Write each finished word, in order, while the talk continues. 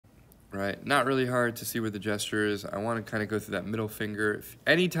right? Not really hard to see where the gesture is. I want to kind of go through that middle finger.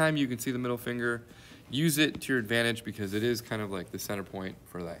 Anytime you can see the middle finger, use it to your advantage because it is kind of like the center point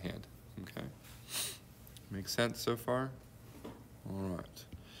for that hand, okay? Makes sense so far? All right.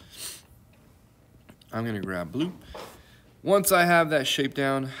 I'm gonna grab blue. Once I have that shape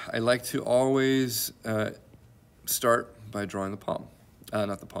down, I like to always start by drawing the palm.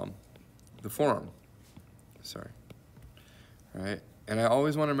 Not the palm, the forearm, sorry. All right, and I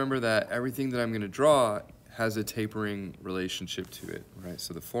always wanna remember that everything that I'm gonna draw has a tapering relationship to it, right?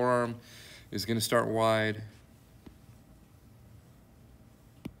 So the forearm is gonna start wide.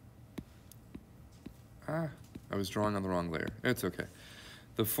 I was drawing on the wrong layer. It's okay.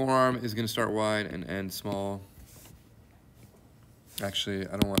 The forearm is gonna start wide and end small. Actually,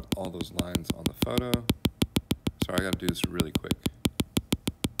 I don't want all those lines on the photo. Sorry, I gotta do this really quick.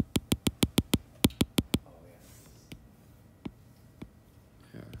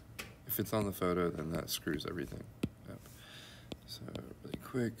 Yeah, if it's on the photo, then that screws everything up. So really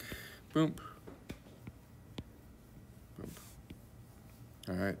quick, boom. Boom.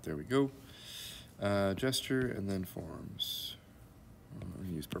 All right, there we go. Gesture and then forearms. I'm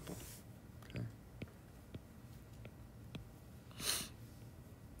gonna use purple, okay.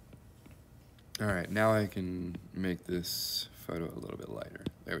 All right, now I can make this photo a little bit lighter.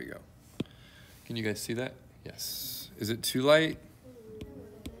 There we go. Can you guys see that? Yes. Is it too light?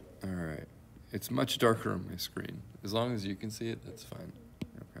 All right. It's much darker on my screen. As long as you can see it, that's fine.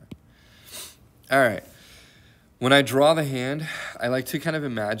 Okay. All right. When I draw the hand, I like to kind of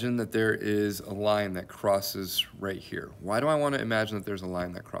imagine that there is a line that crosses right here. Why do I want to imagine that there's a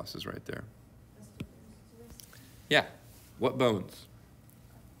line that crosses right there? Yeah. What bones?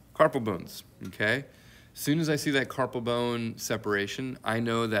 Carpal bones, okay? As soon as I see that carpal bone separation, I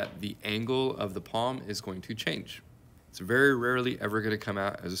know that the angle of the palm is going to change. It's very rarely ever going to come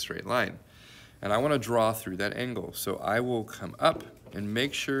out as a straight line. And I want to draw through that angle. So I will come up and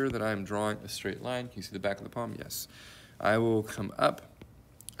make sure that I'm drawing a straight line. Can you see the back of the palm? Yes. I will come up,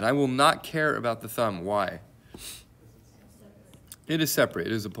 and I will not care about the thumb. Why? It is separate.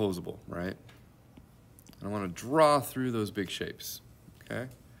 It is opposable, right? And I want to draw through those big shapes, okay?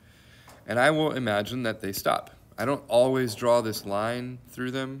 And I will imagine that they stop. I don't always draw this line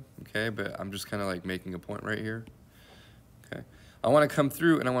through them, okay? But I'm just kind of like making a point right here, okay? I want to come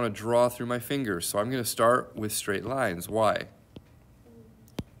through and I want to draw through my fingers. So I'm going to start with straight lines. Why?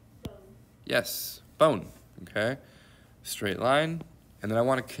 Yes, bone, okay? Straight line, and then I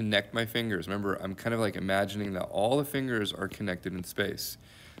want to connect my fingers. Remember, I'm kind of like imagining that all the fingers are connected in space.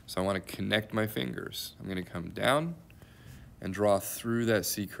 So I want to connect my fingers. I'm going to come down and draw through that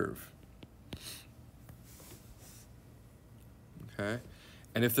C curve. Okay?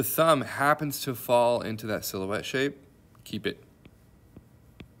 And if the thumb happens to fall into that silhouette shape, keep it.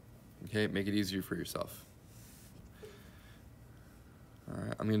 Okay, make it easier for yourself. All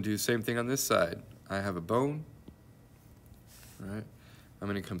right, I'm gonna do the same thing on this side. I have a bone, all right? I'm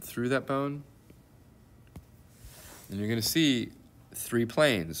gonna come through that bone, and you're gonna see 3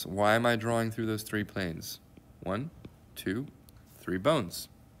 planes. Why am I drawing through those 3 planes? 1, 2, 3 bones,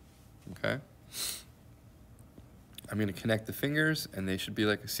 okay? I'm gonna connect the fingers, and they should be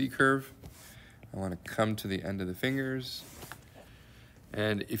like a C curve. I wanna come to the end of the fingers.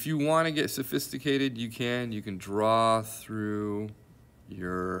 And if you wanna get sophisticated, you can draw through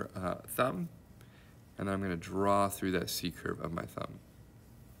your thumb, and I'm going to draw through that C curve of my thumb.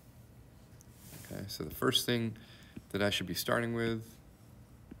 Okay, so the first thing that I should be starting with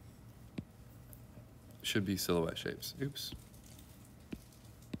should be silhouette shapes. Oops.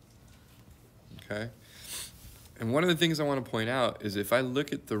 Okay, and one of the things I want to point out is if I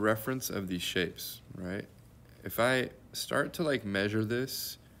look at the reference of these shapes, right, if I start to like measure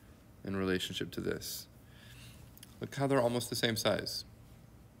this in relationship to this, look how they're almost the same size.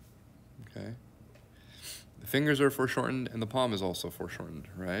 Okay, the fingers are foreshortened and the palm is also foreshortened,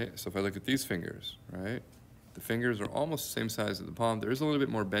 right? So if I look at these fingers, right, the fingers are almost the same size as the palm. There is a little bit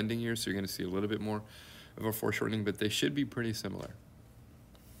more bending here, so you're going to see a little bit more of a foreshortening, but they should be pretty similar.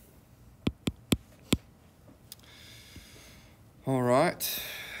 All right,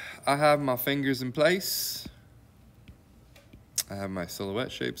 I have my fingers in place. I have my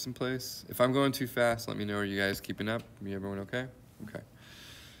silhouette shapes in place. If I'm going too fast, let me know. Are you guys keeping up? Everyone okay? Okay.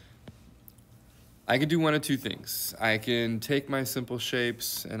 I can do one of 2 things. I can take my simple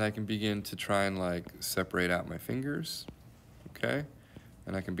shapes and I can begin to try and like separate out my fingers, okay?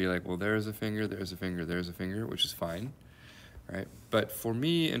 And I can be like, well, there's a finger, there's a finger, there's a finger, which is fine, right? But for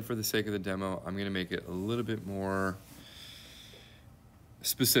me and for the sake of the demo, I'm gonna make it a little bit more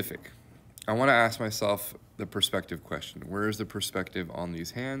specific. I wanna ask myself the perspective question. Where is the perspective on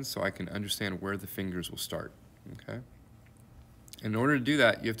these hands so I can understand where the fingers will start, okay? In order to do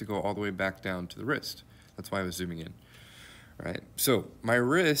that, you have to go all the way back down to the wrist. That's why I was zooming in, right? So my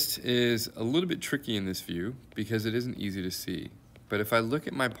wrist is a little bit tricky in this view because it isn't easy to see. But if I look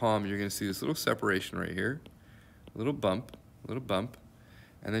at my palm, you're gonna see this little separation right here, a little bump,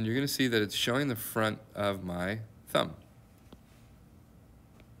 and then you're gonna see that it's showing the front of my thumb,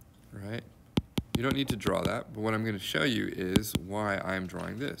 right? You don't need to draw that, but what I'm gonna show you is why I'm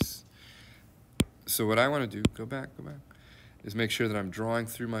drawing this. So what I wanna do, go back, is make sure that I'm drawing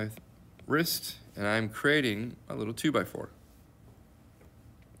through my wrist and I'm creating a little 2x4.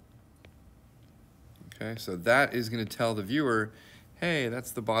 Okay, so that is gonna tell the viewer, hey,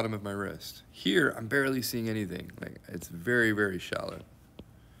 that's the bottom of my wrist. Here, I'm barely seeing anything. Like, it's very, very shallow.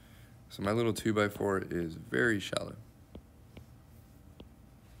 So my little 2x4 is very shallow.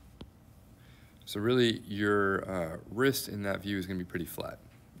 So really, your wrist in that view is gonna be pretty flat,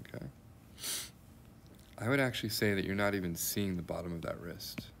 okay? I would actually say that you're not even seeing the bottom of that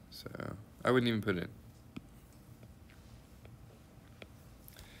wrist. So I wouldn't even put it in.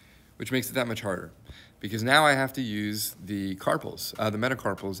 Which makes it that much harder. Because now I have to use the carpals, the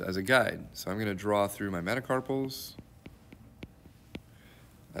metacarpals as a guide. So I'm gonna draw through my metacarpals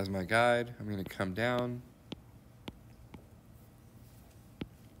as my guide. I'm gonna come down.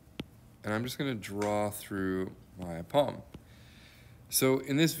 And I'm just gonna draw through my palm. So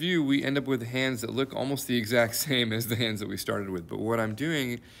in this view, we end up with hands that look almost the exact same as the hands that we started with. But what I'm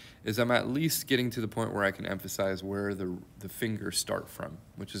doing is I'm at least getting to the point where I can emphasize where the fingers start from,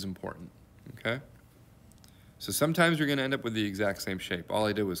 which is important, okay? So sometimes you're gonna end up with the exact same shape. All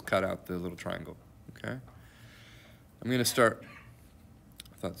I did was cut out the little triangle, okay? I'm gonna start,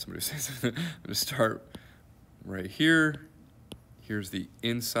 I thought somebody was saying something. I'm gonna start right here. Here's the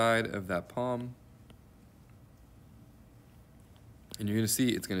inside of that palm. And you're gonna see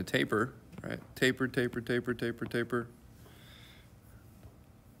it's gonna taper, right? Taper, taper, taper, taper, taper.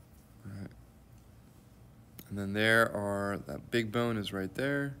 All right. And then that big bone is right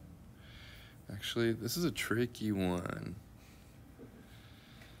there. Actually, this is a tricky one.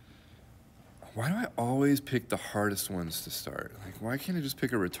 Why do I always pick the hardest ones to start? Like, why can't I just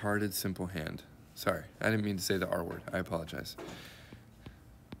pick a retarded, simple hand? Sorry, I didn't mean to say the R word. I apologize.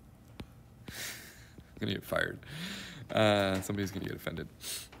 I'm gonna get fired. Somebody's gonna get offended.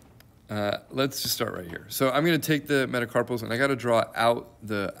 Let's just start right here. So I'm gonna take the metacarpals and I gotta draw out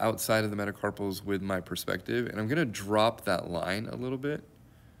the outside of the metacarpals with my perspective, and I'm gonna drop that line a little bit.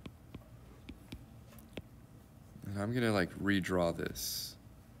 And I'm gonna like redraw this.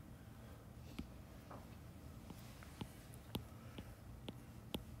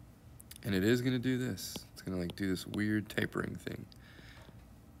 And it is gonna do this. It's gonna like do this weird tapering thing.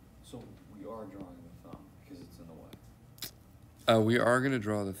 So we are drawing the thumb because it's in the way. We are gonna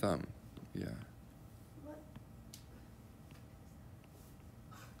draw the thumb, yeah. What?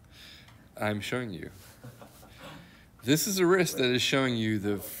 I'm showing you. This is a wrist that is showing you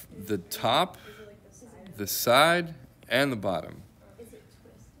the top, Is it like the side? the side, and the bottom. Is it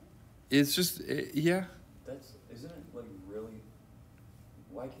twisted? It's just, yeah. Isn't it like really,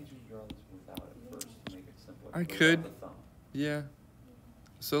 why can't you draw this without it first to make it simpler? I Without could. the thumb? Yeah.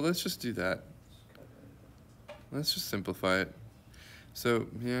 So let's just do that. Just cut it right Let's just simplify it. So,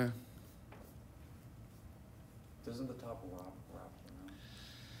 yeah. there. Doesn't the top wrap around?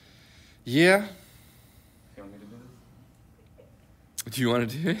 Yeah. You want me to do this? Do you want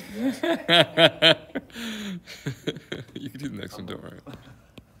to do it? You can do the next one, don't worry.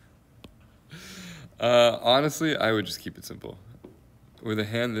 Honestly, I would just keep it simple. With a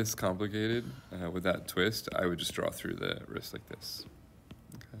hand this complicated, with that twist, I would just draw through the wrist like this.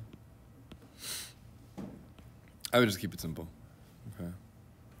 Okay. I would just keep it simple. Okay.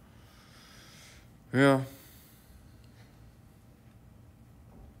 Yeah.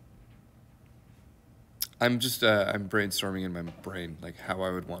 I'm just, I'm brainstorming in my brain, like how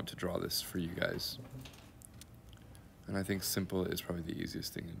I would want to draw this for you guys. And I think simple is probably the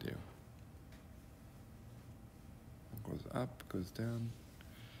easiest thing to do. It goes up, goes down.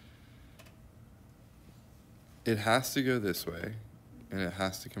 It has to go this way, and it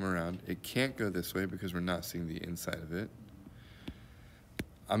has to come around. It can't go this way because we're not seeing the inside of it.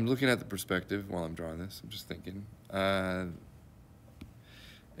 I'm looking at the perspective while I'm drawing this. I'm just thinking.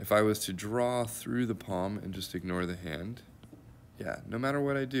 If I was to draw through the palm and just ignore the hand, yeah, no matter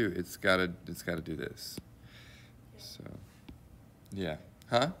what I do, it's gotta do this. So, yeah,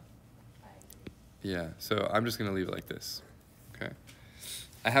 huh? Yeah, so I'm just gonna leave it like this, okay?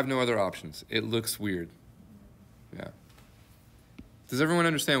 I have no other options. It looks weird, yeah. Does everyone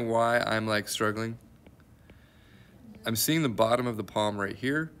understand why I'm like struggling? I'm seeing the bottom of the palm right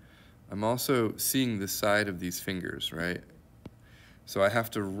here. I'm also seeing the side of these fingers, right? So I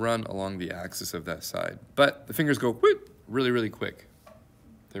have to run along the axis of that side. But the fingers go whoop, really, really quick.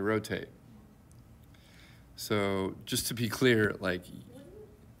 They rotate. So just to be clear, like, Wouldn't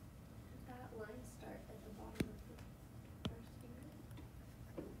that line start at the bottom of the first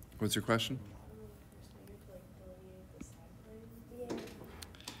finger? what's your question? Bottom of the first finger to like delineate the side plane. Yeah.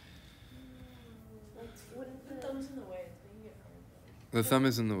 Like, wouldn't The the thumb's in the way, it's making it hard though. The thumb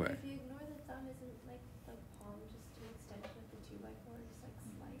is in the But way. if you ignore the thumb, isn't like the palm just an extension of the 2x4, just like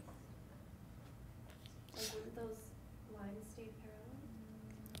slice? Like, wouldn't those lines stay parallel?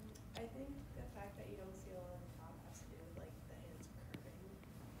 I think the fact that you don't see a lot on top has to do with like the hands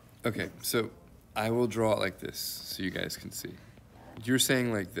curving. Okay, so I will draw it like this so you guys can see. You're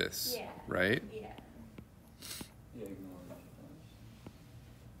saying like this, Yeah. right? Yeah. Yeah, ignore the thumbs.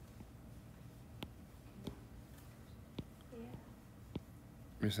 Yeah.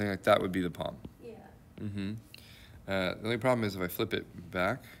 You're saying like that would be the palm. Yeah. Mm-hmm. The only problem is if I flip it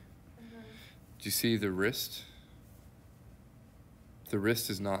back, Uh-huh. do you see the wrist? The wrist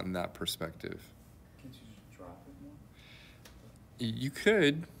is not in that perspective. Can't you just drop it more? You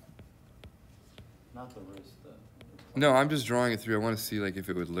could. Not the wrist, the No, I'm just drawing it through. I want to see like if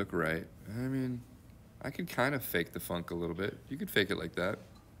it would look right. I mean, I could kind of fake the funk a little bit. You could fake it like that.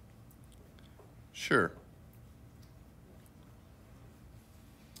 Sure.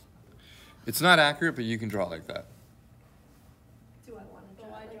 It's not accurate, but you can draw it like that. Do I want to But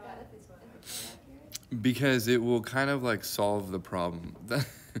draw why it like draw that it if it's this way? not accurate? Because it will kind of like solve the problem.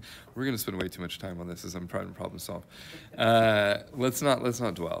 We're gonna spend way too much time on this as I'm trying to problem solve. Let's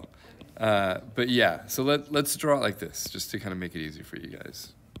not dwell. But yeah, so let's draw it like this, just to kind of make it easy for you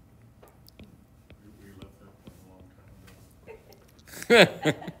guys. We left that one a long time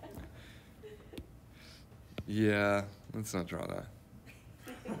ago. Yeah, let's not draw that.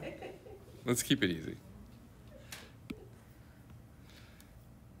 Let's keep it easy.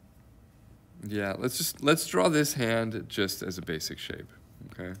 Yeah, let's draw this hand just as a basic shape,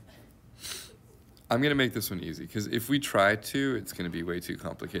 okay? I'm gonna make this one easy because if we try to, it's gonna be way too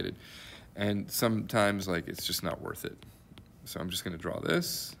complicated, and sometimes like it's just not worth it. So I'm just gonna draw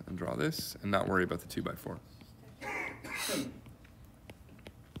this, and not worry about the 2x4.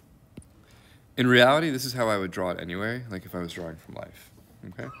 In reality, this is how I would draw it anyway, like if I was drawing from life,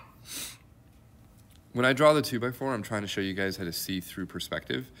 okay? When I draw the 2x4, I'm trying to show you guys how to see through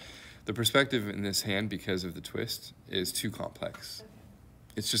perspective. The perspective in this hand, because of the twist, is too complex.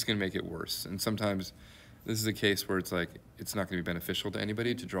 It's just gonna make it worse. And sometimes this is a case where it's like, it's not gonna be beneficial to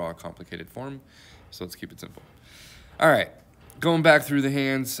anybody to draw a complicated form, so let's keep it simple. All right, going back through the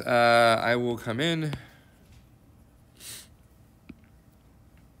hands, I will come in.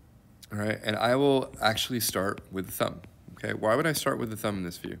 All right, and I will actually start with the thumb, okay? Why would I start with the thumb in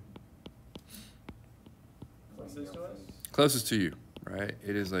this view? Closest to us? Closest to you, right?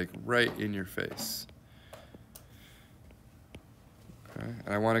 It is like right in your face. Okay,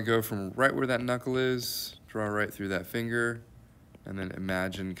 and I want to go from right where that knuckle is, draw right through that finger, and then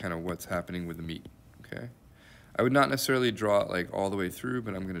imagine kind of what's happening with the meat, okay? I would not necessarily draw it like all the way through,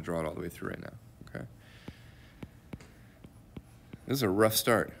 but I'm going to draw it all the way through right now, okay? This is a rough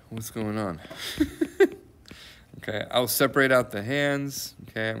start. What's going on? Okay, I'll separate out the hands.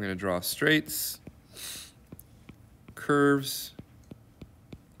 Okay, I'm going to draw straights, curves,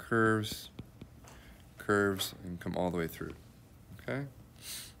 curves, curves, and come all the way through. Okay?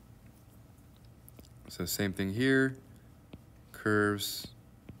 So same thing here. Curves,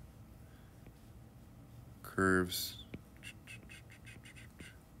 curves,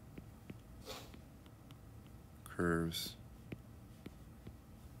 curves,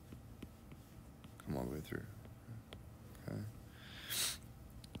 come all the way through. Okay.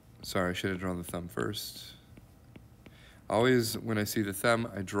 Sorry, I should have drawn the thumb first. Always, when I see the thumb,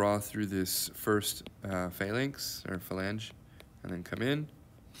 I draw through this first phalanx, or phalange, and then come in,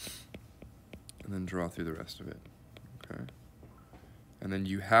 and then draw through the rest of it, okay? And then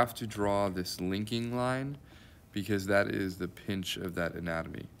you have to draw this linking line, because that is the pinch of that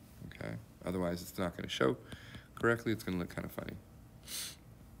anatomy, okay? Otherwise, it's not gonna show correctly, it's gonna look kind of funny.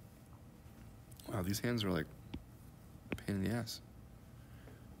 Wow, these hands are like a pain in the ass.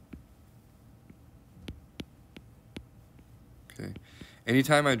 Okay.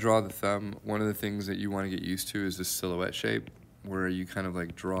 Anytime I draw the thumb, one of the things that you want to get used to is this silhouette shape, where you kind of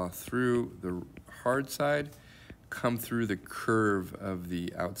like draw through the hard side, come through the curve of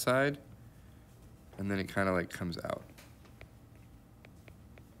the outside, and then it kind of like comes out.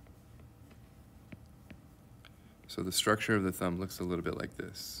 So the structure of the thumb looks a little bit like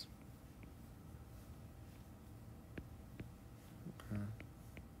this.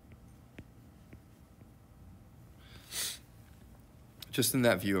 just in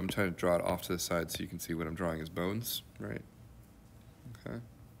that view, I'm trying to draw it off to the side so you can see what I'm drawing as bones, right? Okay.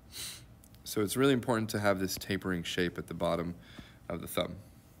 So it's really important to have this tapering shape at the bottom of the thumb,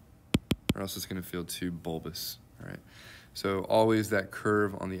 or else it's going to feel too bulbous, all right? So always that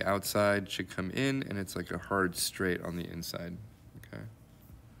curve on the outside should come in, and it's like a hard straight on the inside, okay?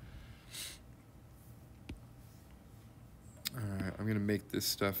 All right, I'm going to make this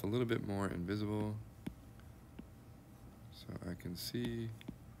stuff a little bit more invisible so I can see.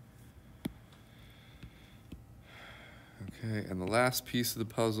 Okay, and the last piece of the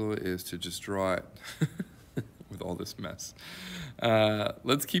puzzle is to just draw it with all this mess.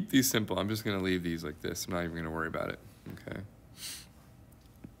 Let's keep these simple. I'm just going to leave these like this. I'm not even going to worry about it. Okay.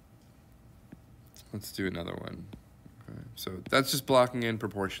 Let's do another one. Okay. So that's just blocking in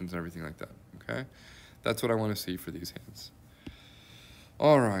proportions and everything like that. Okay. That's what I want to see for these hands.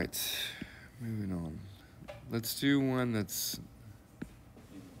 All right. Moving on. Let's do one that's...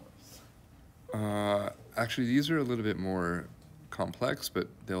 Even worse. Actually, these are a little bit more complex, but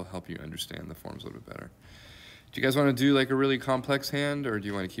they'll help you understand the forms a little bit better. Do you guys want to do like a really complex hand, or do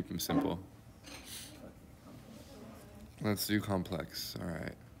you want to keep them simple? Let's do complex. All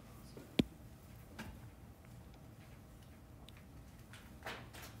right.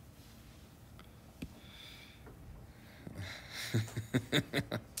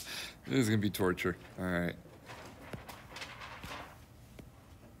 This is going to be torture. All right.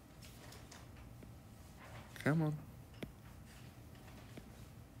 Come on.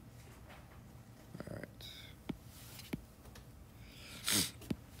 All right.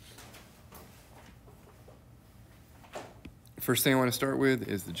 First thing I want to start with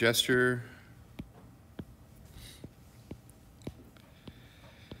is the gesture.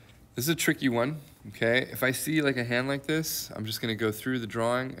 This is a tricky one, okay? If I see like a hand like this, I'm just going to go through the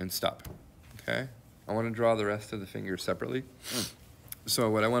drawing and stop, okay? I want to draw the rest of the fingers separately. So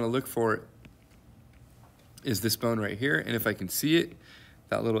what I want to look for is this bone right here, and if I can see it,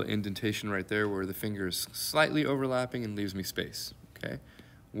 that little indentation right there where the finger is slightly overlapping and leaves me space, okay?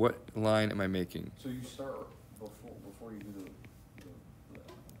 What line am I making? So you start before you do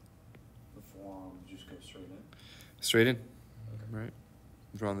the forearm, you just go straight in? Straight in, right?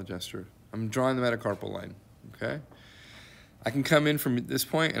 I'm drawing the gesture. I'm drawing the metacarpal line, okay? I can come in from this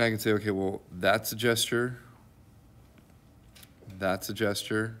point and I can say, okay, well, that's a gesture. That's a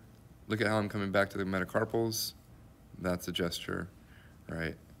gesture. Look at how I'm coming back to the metacarpals. That's a gesture,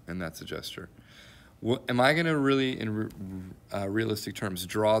 right? And that's a gesture. What, am I gonna really, in realistic terms,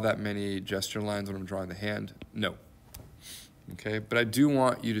 draw that many gesture lines when I'm drawing the hand? No. Okay, but I do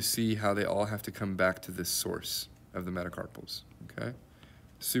want you to see how they all have to come back to this source of the metacarpals, okay?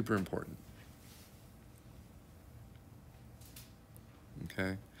 Super important.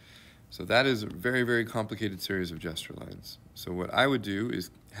 Okay, so that is a very, very complicated series of gesture lines. So what I would do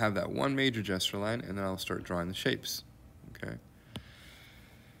is have that one major gesture line, and then I'll start drawing the shapes, okay?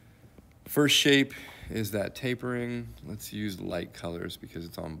 First shape is that tapering. Let's use light colors because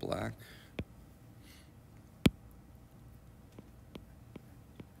it's on black.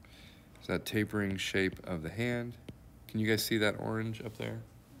 It's that tapering shape of the hand. Can you guys see that orange up there?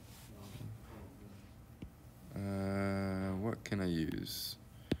 What can I use?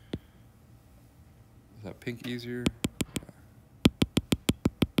 Is that pink easier?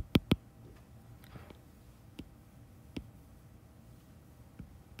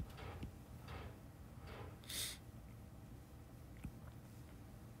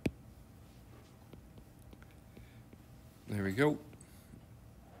 There we go.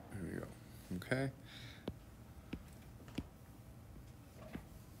 There we go. Okay.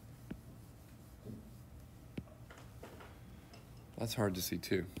 That's hard to see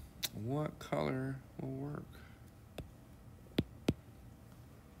too. What color will work?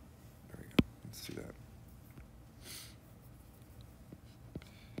 There we go. Let's do that.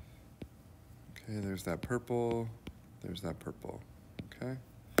 Okay, there's that purple. There's that purple. Okay.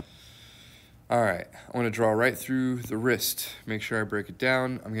 All right, I want to draw right through the wrist. Make sure I break it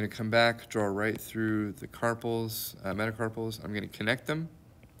down. I'm going to come back, draw right through the carpals, metacarpals. I'm going to connect them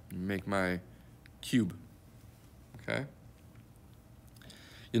and make my cube. Okay.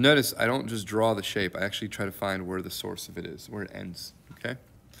 You'll notice I don't just draw the shape. I actually try to find where the source of it is, where it ends, okay?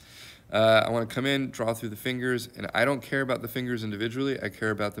 I want to come in, draw through the fingers, and I don't care about the fingers individually. I care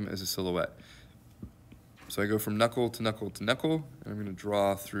about them as a silhouette. So I go from knuckle to knuckle to knuckle, and I'm going to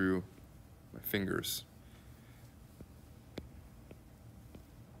draw through my fingers.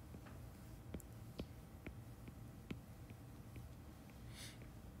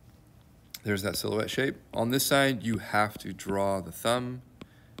 There's that silhouette shape. On this side, you have to draw the thumb.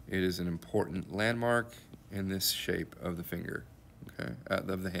 It is an important landmark in this shape of the finger, okay,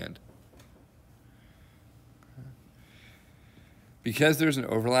 of the hand. Because there's an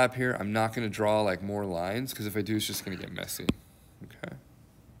overlap here, I'm not going to draw like more lines, because if I do, it's just going to get messy. Okay.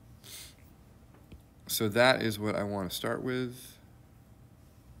 So that is what I want to start with.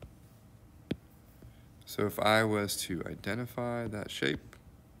 So if I was to identify that shape,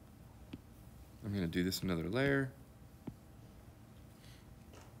 I'm going to do this another layer.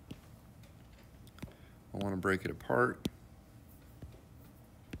 I want to break it apart.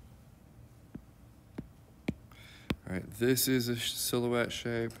 All right, this is a silhouette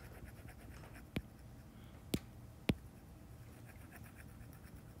shape.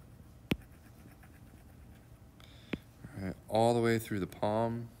 All right, all the way through the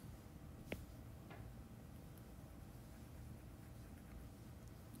palm.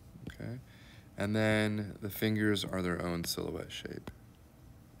 Okay, and then the fingers are their own silhouette shape.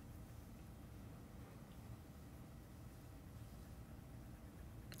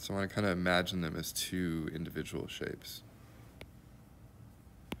 So I want to kind of imagine them as two individual shapes.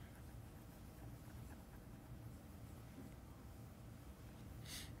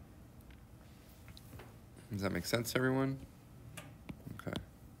 Does that make sense to everyone? Okay.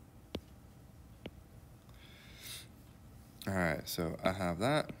 All right, so I have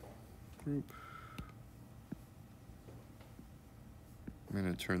that group. I'm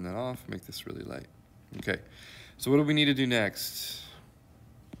going to turn that off, make this really light. Okay, so what do we need to do next?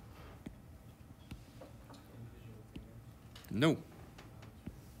 No.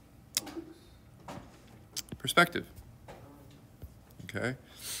 Perspective. Okay.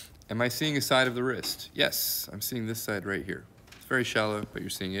 Am I seeing a side of the wrist? Yes, I'm seeing this side right here. It's very shallow, but you're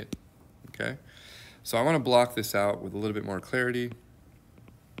seeing it. Okay. So I want to block this out with a little bit more clarity.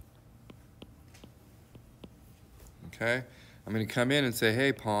 Okay. I'm going to come in and say,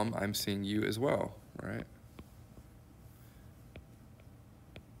 hey, palm, I'm seeing you as well. All right.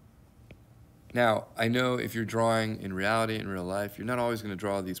 Now, I know if you're drawing in reality, in real life, you're not always going to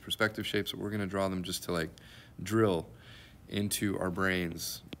draw these perspective shapes, but we're going to draw them just to like drill into our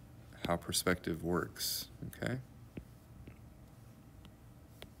brains how perspective works, okay?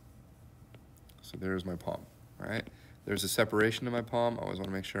 So there's my palm, all right? There's a separation in my palm. I always want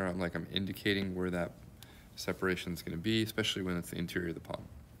to make sure I'm indicating where that separation is going to be, especially when it's the interior of the palm,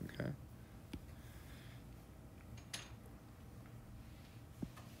 okay?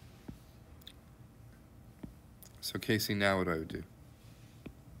 So Casey, now what do I do?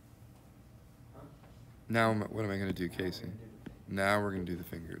 Now what am I going to do, Casey? Now we're going to do the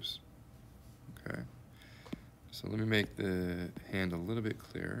fingers. Okay. So let me make the hand a little bit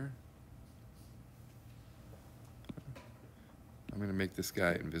clearer. I'm going to make this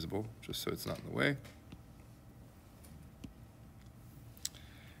guy invisible just so it's not in the way.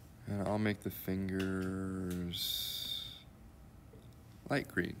 And I'll make the fingers light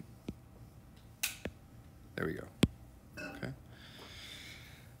green. There we go. Okay.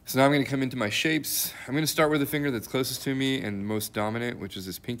 So now I'm going to come into my shapes. I'm going to start with the finger that's closest to me and most dominant, which is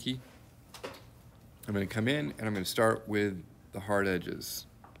this pinky. I'm going to come in and I'm going to start with the hard edges.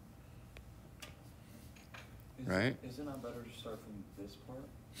 Right? Is it not better to start from this part?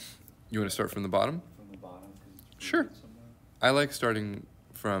 You want to start from the bottom? From the bottom? 'Cause it's Sure. rooted somewhere? I like starting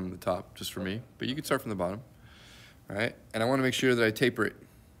from the top, just for me, but you can start from the bottom. All right? And I want to make sure that I taper it.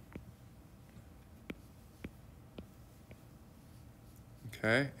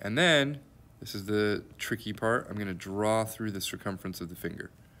 Okay, and then, this is the tricky part, I'm going to draw through the circumference of the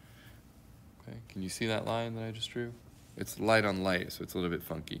finger. Okay, can you see that line that I just drew? It's light on light, so it's a little bit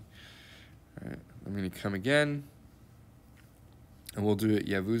funky. All right, I'm going to come again, and we'll do it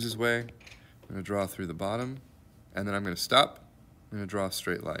Yavuz's way. I'm going to draw through the bottom, and then I'm going to stop. I'm going to draw a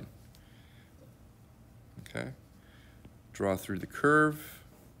straight line. Okay, draw through the curve.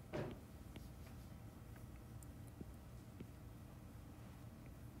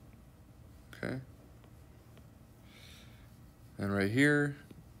 Okay. And right here,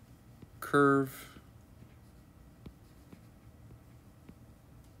 curve,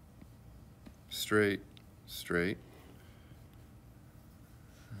 straight, straight,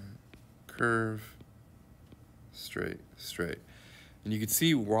 curve, straight, straight. And you can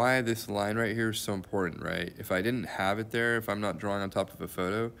see why this line right here is so important, right? If I didn't have it there, if I'm not drawing on top of a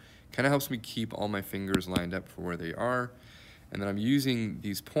photo, it kind of helps me keep all my fingers lined up for where they are. And then I'm using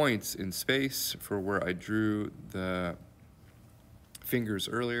these points in space for where I drew the fingers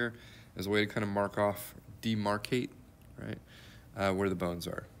earlier as a way to kind of mark off, demarcate, right, where the bones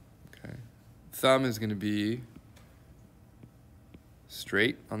are, okay? Thumb is going to be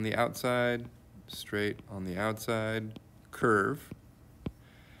straight on the outside, straight on the outside, curve,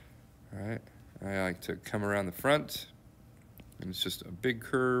 all right? I like to come around the front And it's just a big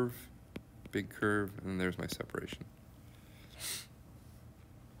curve, and then there's my separation.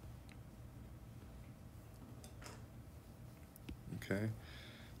 Okay,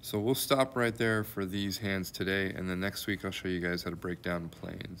 so we'll stop right there for these hands today, and then next week I'll show you guys how to break down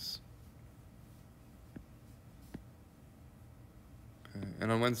planes. Okay.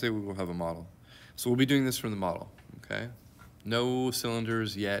 And on Wednesday we will have a model. So we'll be doing this from the model, okay? No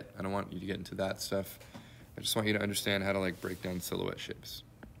cylinders yet. I don't want you to get into that stuff. I just want you to understand how to like break down silhouette shapes.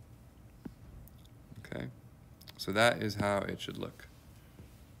 Okay? So that is how it should look.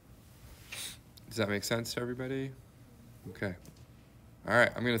 Does that make sense to everybody? Okay. All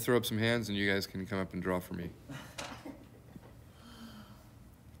right, I'm gonna throw up some hands and you guys can come up and draw for me.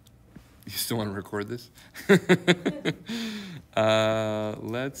 You still want to record this?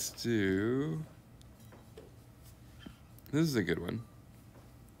 Let's do, this is a good one.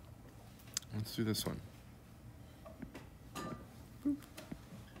 Let's do this one. Boop.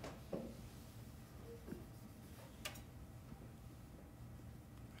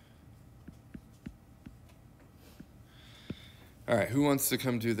 All right, who wants to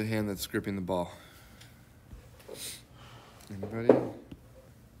come do the hand that's gripping the ball? Anybody?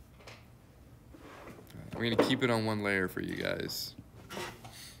 I'm gonna keep it on one layer for you guys.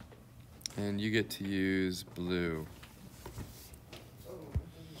 And you get to use blue.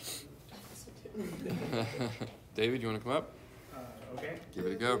 David, you wanna come up? Okay. Give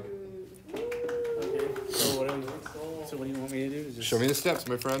it a go. Okay. So what do you want me to do? Just Show me the steps,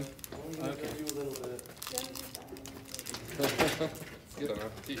 my friend. Okay. You don't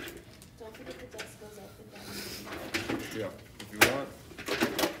have to teach. Don't forget the desk goes up and down. Yeah, if you want.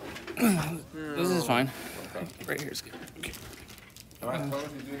 This is fine. Okay. Right here is good. Okay. All right, as long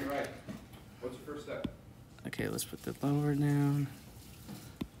as you're doing it right. What's your first step? Okay, let's put the lower down.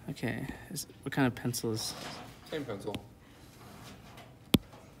 Okay. What kind of pencil is? Same pencil.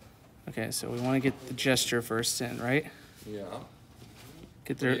 Okay, so we want to get the gesture first in, right? Yeah. Get What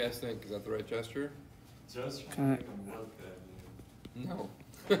do you there. guys think? Is that the right gesture? Just Kinda- make them look good. No.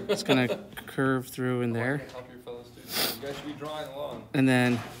 It's gonna curve through in Oh, I there, can't help your fellow students. You guys should be drawing along. and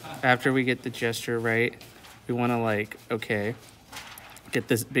then after we get the gesture right, we want to like get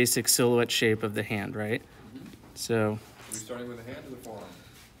this basic silhouette shape of the hand, right? So, Are we starting with the hand or the forearm?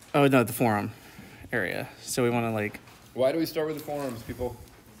 oh no, the forearm area. So we want to like. Why do we start with the forearms, people?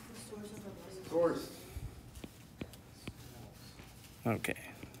 Source. Okay,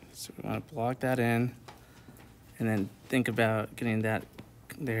 so we want to block that in, and then think about getting that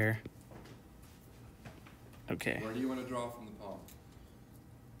there. Okay, Where do you want to draw from the palm?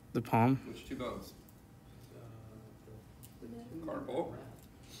 the palm. Which two bones? Carpal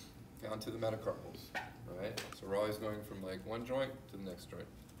down to the metacarpals, right? So we're always going from like one joint to the next joint.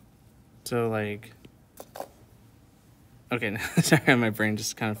 So like, okay, sorry, my brain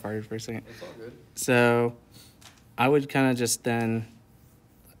just kind of farted for a second. That's all good. So I would kind of just then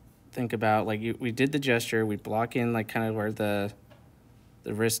think about like we did the gesture, we block in like kind of where the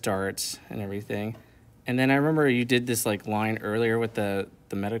wrist starts and everything. And then I remember you did this like line earlier with the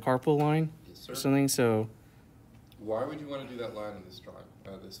metacarpal line Yes, or sir. something. So Why would you want to do that line in this drawing,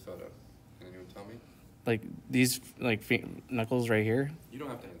 this photo? Can anyone tell me? like these like knuckles right here. You don't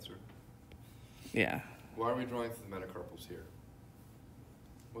have to answer. Yeah. Why are we drawing through the metacarpals here?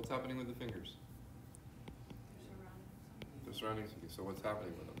 What's happening with the fingers? They're surrounding something. So what's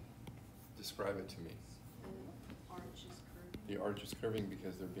happening with them? Describe it to me. The arch is curving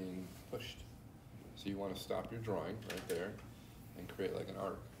because they're being pushed. So you want to stop your drawing right there and create like an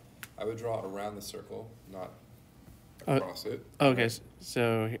arc. I would draw around the circle, not across it. Okay.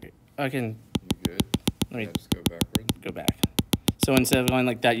 So I can You good? Let me- Yeah, just go backward. go back. So instead of going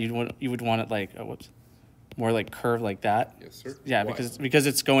like that, you would want it like more like curved like that. Yes, sir. Yeah, Why? because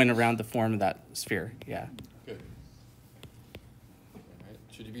it's going around the form of that sphere. Yeah. Good. All right.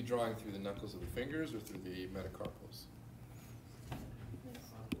 Should you be drawing through the knuckles of the fingers or through the metacarpals?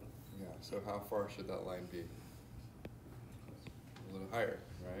 Yeah, so how far should that line be? A little higher,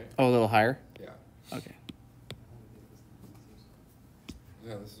 right? Oh, a little higher. Yeah. Okay.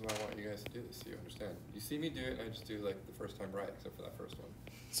 Yeah, this is why I want you guys to do this, so you understand. You see me do it, and I just do like the first time right, except for that first one.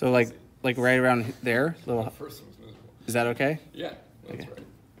 So like right around there, The little. first one was miserable. Is that okay? Yeah, that's Okay. right.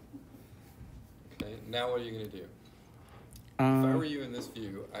 Okay, now what are you gonna do? If I were Um, you in this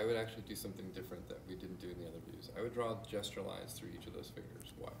view, I would actually do something different that we didn't do in the other views. I would draw gesture lines through each of those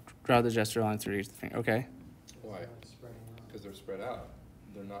fingers. Why? draw the gesture line through each thing. Okay. Why? Because they're spread out.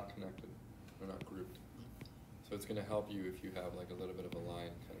 They're not connected. They're not grouped. So it's gonna help you if you have like a little bit of a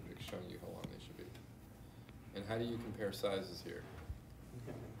line kind of showing you how long they should be. And how do you compare sizes here?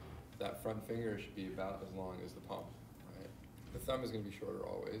 That front finger should be about as long as the palm, right? The thumb is going to be shorter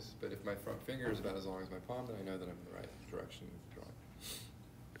always, but if my front finger is about as long as my palm, then I know that I'm in the right direction drawing.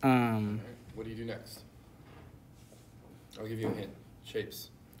 Alright, what do you do next? I'll give you a hint. Shapes.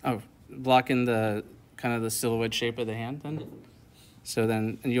 Oh, blocking the kind of the silhouette shape of the hand then? So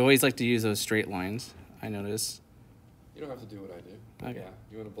then, and you always like to use those straight lines, I notice. You don't have to do what I do. Okay. Yeah,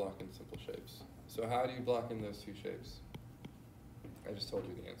 you want to block in simple shapes. So how do you block in those two shapes? I just told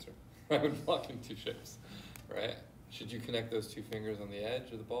you the answer. I would block in two shapes, right? Should you connect those two fingers on the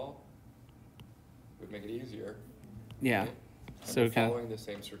edge of the ball? Would make it easier. Yeah. Right? So And kind following the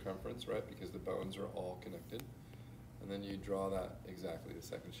same circumference, right? Because the bones are all connected. And then you draw that exactly the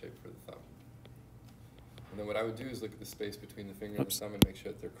second shape for the thumb. And then what I would do is look at the space between the finger and the thumb and make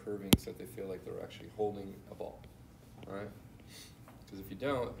sure that they're curving so that they feel like they're actually holding a ball. All right? Because if you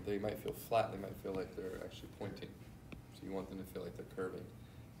don't, they might feel flat. They might feel like they're actually pointing. So you want them to feel like they're curving.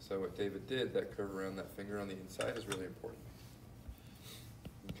 So what David did, that curve around that finger on the inside is really important.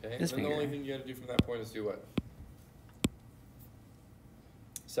 Okay? This And then the only finger. thing you got to do from that point is do what?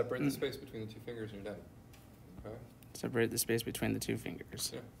 Separate the space between the two fingers and you're done. Okay? separate the space between the two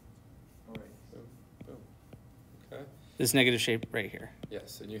fingers. Yeah. Alright. Boom. Boom. Okay? This negative shape right here.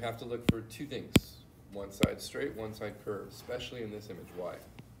 Yes, and you have to look for two things. One side straight, one side curved, especially in this image. Why?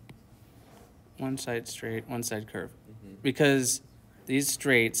 One side straight, one side curve. Mm-hmm. Because these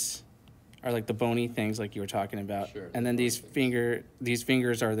straights are like the bony things like you were talking about. Sure, And then bony these things.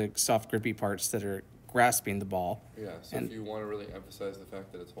 fingers are the soft grippy parts that are grasping the ball. Yeah, so And- if you want to really emphasize the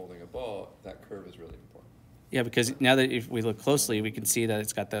fact that it's holding a ball, that curve is really important. Yeah, because now that if we look closely, we can see that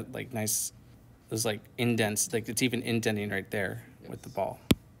it's got that like nice, those like indents, like it's even indenting right there with the Yes. ball.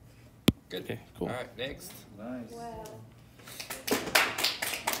 Good. Okay, cool. All right, next. Nice. Wow.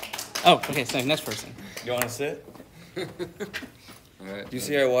 Oh, okay, so next person. You wanna sit? All right. Do you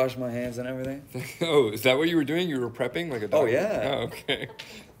see I washed my hands and everything? Oh, is that what you were doing? You were prepping like a dog? Oh, yeah. Oh, okay.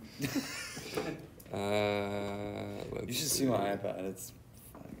 Let's You should see my iPad. It's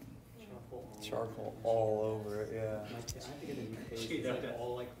fucking charcoal all over it. Yeah.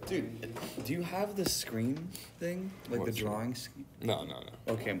 Dude, do you have the screen thing, like What the screen? drawing screen? No, no,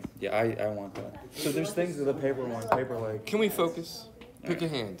 no. Okay. Yeah, I want that. So there's things with the paper like. Can we focus? Pick a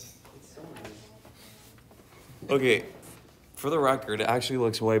hand. Okay, for the record, it actually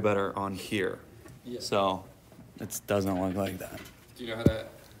looks way better on here. Yeah. So it doesn't look like that. Do you know how to?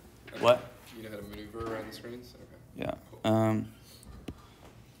 What? Do you know how to maneuver around the screens? Okay. Yeah.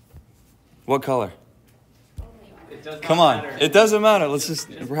 What color? It does not Come on. matter. It doesn't matter. Let's just,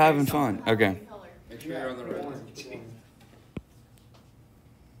 we're having fun. Okay. Make sure you're on the right.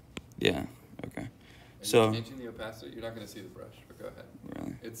 Yeah. Okay. Are you So, changing the opacity? You're not going to see the brush, but go ahead.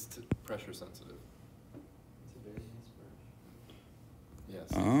 really? It's pressure sensitive. Yes.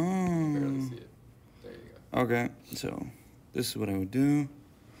 You Oh. can barely see it. There you go. Okay. So, this is what I would do.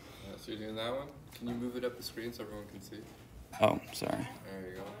 Yeah, so you're doing that one? Can you move it up the screen so everyone can see? Oh, sorry.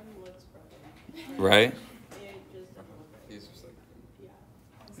 There you go. Right? He's just like,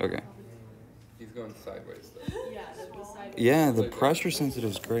 Okay. he's going sideways though. Yeah, the pressure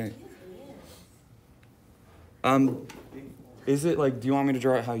sensitive is great. Is it like, do you want me to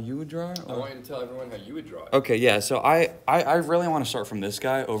draw it how you would draw it? I or- want you to tell everyone how you would draw it. Okay, yeah. So I really want to start from this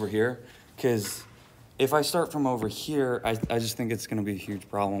guy over here, because if I start from over here, I just think it's going to be a huge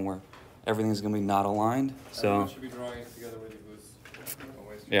problem where everything's going to be not aligned. So Everyone should be drawing it together with you. Don't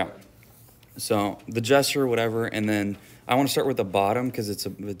waste your Yeah. time. so the gesture, whatever, and then I want to start with the bottom because it's a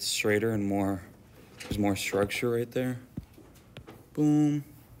bit straighter and more. There's more structure right there. Boom.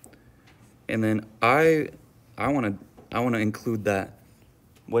 And then I want to include that.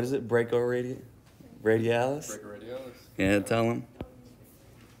 What is it? Radialis. Break a radialis. Yeah, tell him.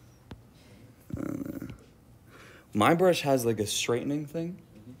 My brush has like a straightening thing,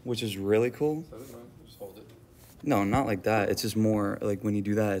 which is really cool. So does mine. Just hold it. No, not like that. It's just more like when you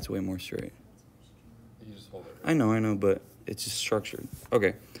do that, it's way more straight. You just hold it. I know, but it's just structured.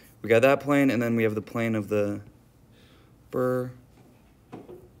 Okay, we got that plane, and then we have the plane of the burr,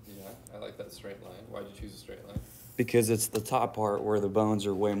 Yeah, I like that straight line. Why'd you choose a straight line? because it's the top part where the bones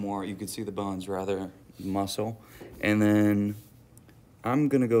are way more. You can see the bones rather than muscle. And then I'm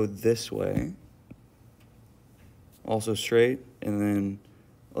gonna go this way, also straight, and then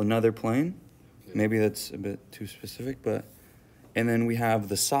another plane. Okay. Maybe that's a bit too specific, but and then we have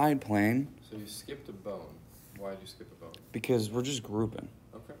the side plane So you skipped a bone. Why'd you skip a bone? because we're just grouping.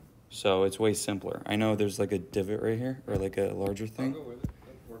 Okay. So it's way simpler. I know there's like a divot right here or like a larger I'll thing. go with it.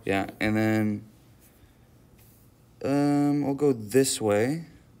 That works. Yeah, and then I'll go this way.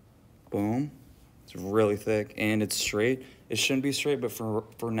 Boom. It's really thick and it's straight. It shouldn't be straight, but for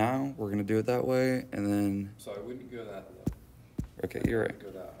now we're gonna do it that way. And then So I wouldn't go that low. Okay, you're right. Go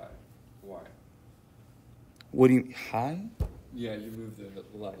that high. Why? What do you, high? Yeah, you moved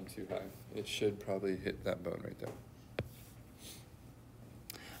the line too high. It should probably hit that bone right there.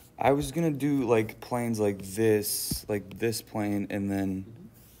 I was gonna do like planes like this plane, and then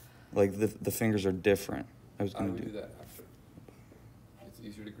like the fingers are different. I was I gonna would do do. that after. It's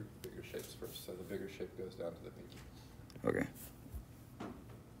easier to group bigger shapes first, so the bigger shape goes down to the pinky. Okay.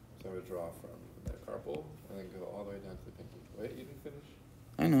 So I would draw from the carpal and then go all the way down to the pinky. Wait, you didn't finish?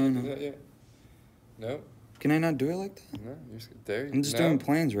 I know. I Can't do know. that yet? No? Can I not do it like that? No, there. I'm just no. doing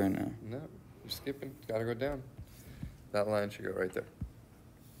planes right now. No, you're skipping. Gotta go down. That line should go right there.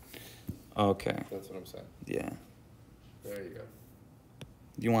 Okay. That's what I'm saying. Yeah. There you go.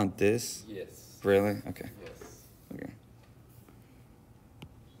 You want this? Yes. Really? Okay. Yes. Okay.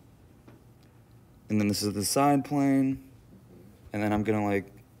 And then this is the side plane, and then I'm gonna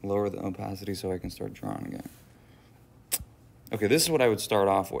like lower the opacity so I can start drawing again. Okay, this is what I would start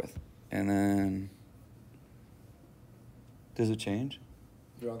off with, and then does it change?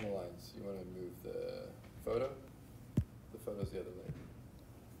 Draw on the lines. You want to move the photo? The photo's the other layer.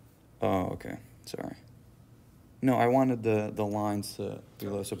 Oh, okay. Sorry. No, I wanted the lines to be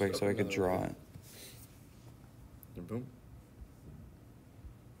less Just opaque so I open could the- draw it. And boom.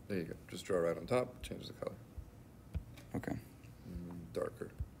 There you go. Just draw right on top. Change the color. Okay. Darker.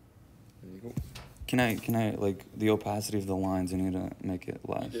 There you go. Can I like the opacity of the lines? I need to make it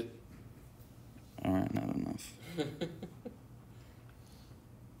You less. did. All right, not enough.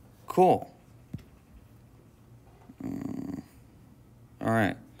 Cool. All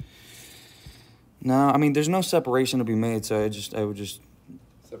right. Now, I mean, there's no separation to be made, so I would just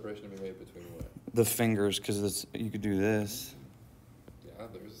Separation to be made between what? the fingers, because you could do this. Yeah,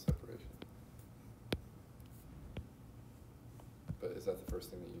 there is a separation. But is that the first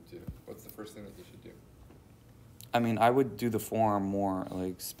thing that you do? What's the first thing that you should do? I mean, I would do the forearm more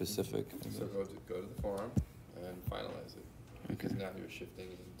like specific. So go to the forearm and finalize it. Because Okay. now you're shifting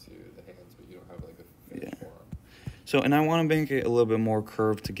into the hands, but you don't have like a finished Yeah. forearm. So, and I want to make it a little bit more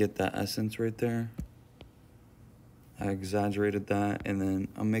curved to get that essence right there. I exaggerated that, and then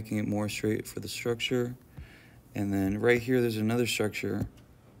I'm making it more straight for the structure. And then right here, there's another structure.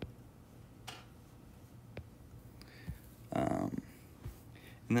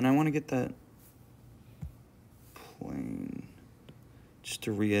 And then I want to get that plane, just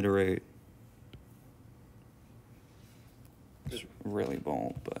to reiterate. It's really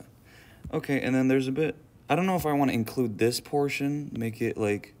bold, but okay. And then there's a bit. I don't know if I want to include this portion, make it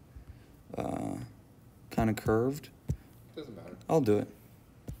like kind of curved. Doesn't matter. I'll do it.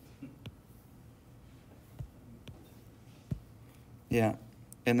 Yeah,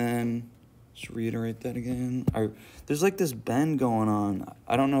 and then just reiterate that again. There's like this bend going on.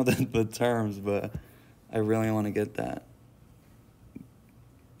 I don't know the terms, but I really want to get that.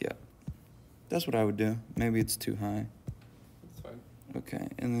 Yeah, that's what I would do. Maybe it's too high. That's fine. Okay,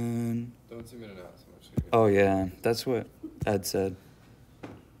 and then. Don't zoom in and out so much. So Oh yeah, that's what Ed said.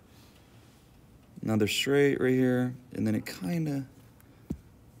 Another straight right here, and then it kinda.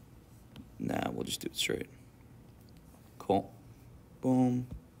 Nah, we'll just do it straight. Cool. Boom.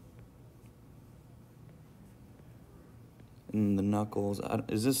 And the knuckles.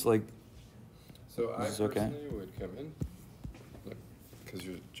 Is this like? So I Is this okay? personally would come in, because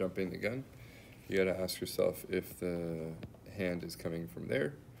you're jumping the gun. You gotta ask yourself if the hand is coming from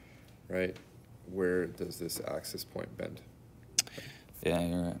there, right? Where does this axis point bend? Yeah,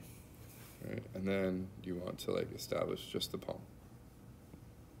 you're right. Right? And then you want to like establish just the palm.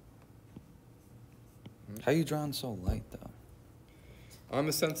 How you drawing so light though? I'm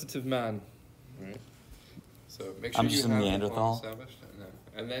a sensitive man, right? So make sure I'm you just a have Neanderthal. the palm established,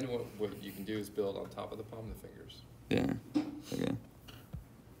 and then what you can do is build on top of the palm the fingers. Yeah. Okay.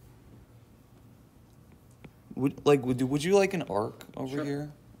 Would you like an arc over Sure.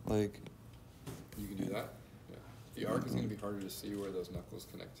 here? Like. You can do that. Yeah. The arc is going to be harder to see where those knuckles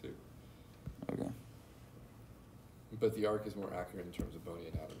connect to, Okay. but the arc is more accurate in terms of bony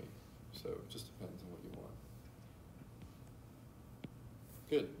anatomy. So it just depends on what you want.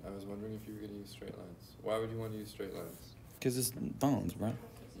 Good. I was wondering if you were going to use straight lines. Why would you want to use straight lines? Because it's bones, right?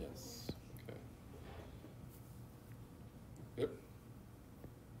 Yes. Okay. Yep.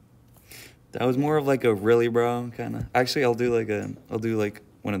 That was more of like a really bro kind of. Actually, I'll do like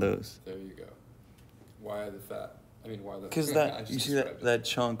one of those. There you go. Why the fat? I mean, why the? Because I that just you see described it. that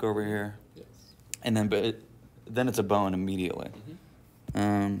chunk over here, Yes. and then then it's a bone immediately.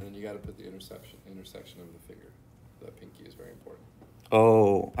 And then you got to put the intersection of the finger. The pinky is very important.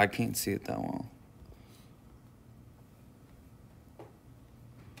 Oh, I can't see it that well.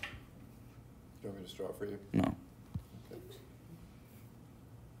 Do you want me to draw it for you? No. Okay.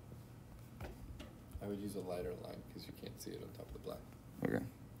 would use a lighter line because you can't see it on top of the black. Okay.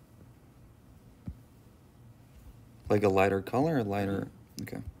 Like a lighter color or lighter?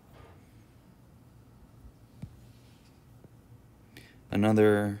 Okay.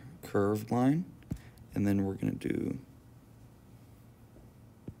 Another curved line, and then we're gonna do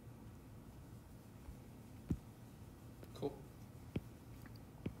Cool.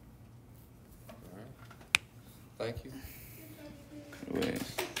 All right. Thank you. wait.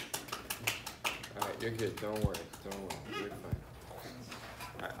 All right, you're good. Don't worry. Don't worry. You're fine.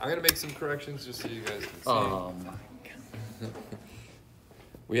 All right, I'm gonna make some corrections just so you guys can see. Oh my.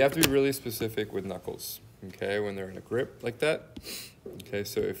 We have to be really specific with knuckles, okay, when they're in a grip like that. Okay,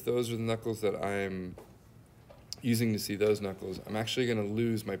 so if those are the knuckles that I'm using to see those knuckles, I'm actually going to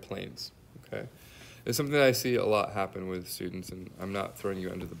lose my planes, okay? It's something that I see a lot happen with students, and I'm not throwing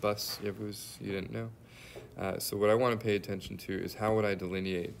you under the bus, Yavuz, you didn't know. So what I want to pay attention to is how would I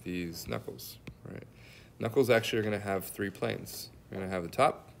delineate these knuckles, right? Knuckles actually are going to have 3 planes. They're going to have the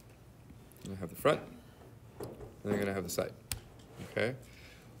top, they're going to have the front, and they're going to have the side, okay?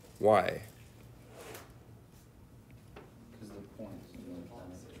 Why? Because the points are like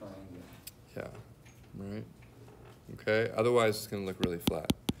kind of triangle. Yeah, right? Okay, otherwise it's gonna look really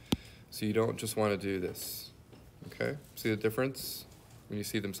flat. So you don't just wanna do this, okay? See the difference when you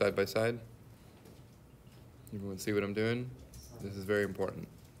see them side by side? Everyone see what I'm doing? This is very important,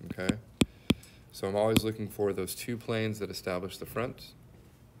 okay? So I'm always looking for those 2 planes that establish the front.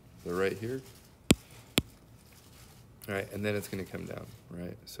 They're right here. All right, and then it's gonna come down,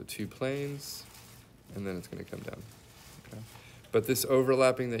 right? So 2 planes, and then it's gonna come down, okay? But this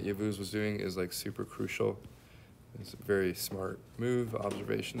overlapping that Yavuz was doing is like super crucial. It's a very smart move,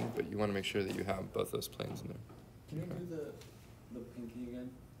 observation, but you wanna make sure that you have both those planes in there. Can you do the pinky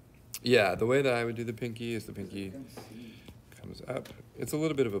again? Yeah, the way that I would do the pinky is the pinky comes up. It's a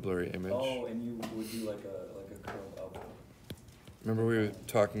little bit of a blurry image. Oh, and you would do like a curve up. Remember we were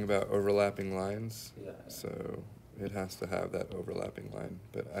talking about overlapping lines? Yeah. So it has to have that overlapping line,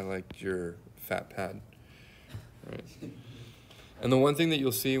 but I liked your fat pad, right? And the one thing that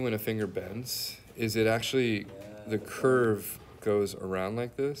you'll see when a finger bends is it actually, the curve goes around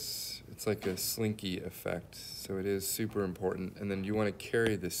like this. It's like a slinky effect, so it is super important. And then you want to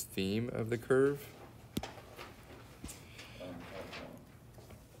carry this theme of the curve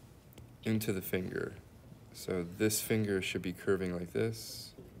into the finger. So this finger should be curving like this.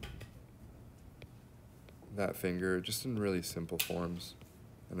 That finger, just in really simple forms,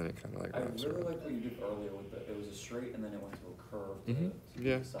 and then it kind of like I wraps really around. like what you did earlier with it was a straight and then it went to a curve Mhm, to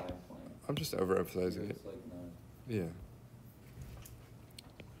yeah. the side plane. I'm just overemphasizing it. It's like nice. Yeah.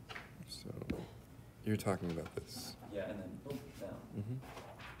 So, you're talking about this. Yeah, and then boom, down. Mm-hmm.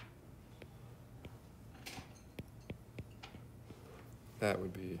 That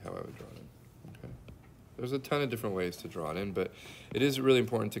would be how I would draw it in. Okay. There's a ton of different ways to draw it in, but it is really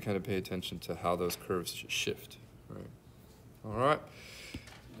important to kind of pay attention to how those curves shift. Right. All right.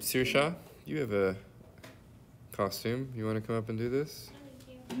 Sirsha, you have a costume. You want to come up and do this?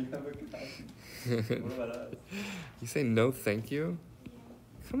 Thank you. You have a costume. What about us? You say no, thank you? Yeah.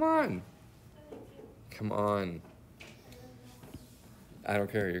 Come on. Thank you. Come on. I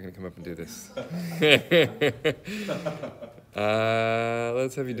don't care. You're going to come up and do this.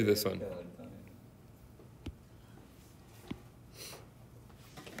 Let's have you do this one.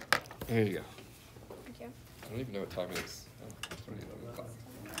 Here you go. Thank you. I don't even know what time it is. Oh, it's already 11 o'clock.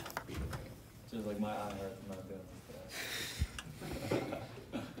 Just like my eye hurts from not doing this.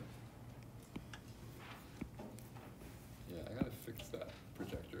 Yeah, I gotta fix that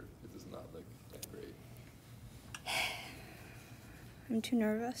projector. It does not look that great. I'm too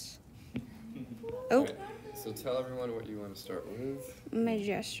nervous. All Oh, right, so tell everyone what you want to start with. my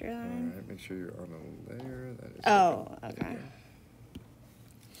gesture All line. right, make sure you're on a layer. That is Oh, open. There okay. you go.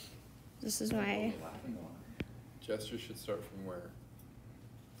 This is my. Gesture should start from where?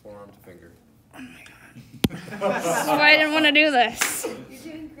 Forearm to finger. This is why I didn't want to do this. You're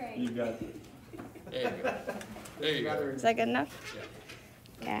doing great. You got it. There you go. There you go. Is that good enough?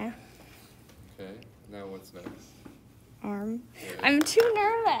 Yeah. Okay. Okay, now what's next? Arm. There. I'm too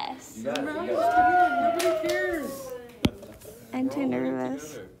nervous. You got it. You got Nobody cares. I'm We're too all working nervous.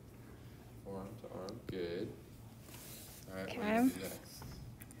 together. Forearm to arm. Good. All right, what do Okay. you do next?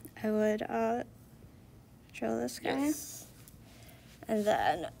 I would draw this guy, Yes. and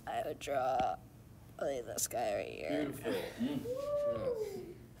then I would draw like this guy right here. Beautiful.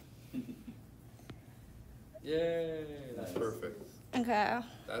 Yes. Yay. That's Nice. perfect. Okay.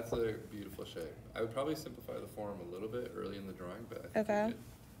 That's a beautiful shape. I would probably simplify the form a little bit early in the drawing, but I think Okay.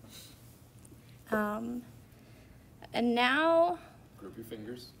 you're good. And now Group your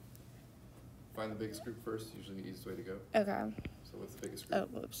fingers. Find the biggest group first, usually the easiest way to go. Okay. So what's the biggest group?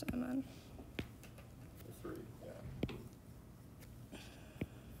 Oh, whoops, I'm on. The 3, yeah.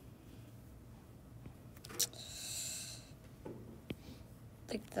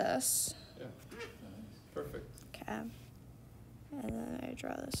 Like this. Yeah. Perfect. Okay. And then I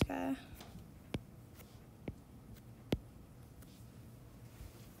draw this guy.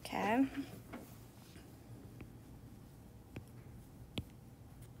 Okay.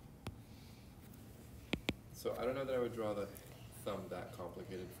 So I don't know that I would draw the thumb that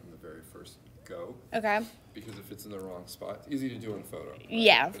complicated from the very first go, Okay. because if it's in the wrong spot, it's easy to do in photo. Right?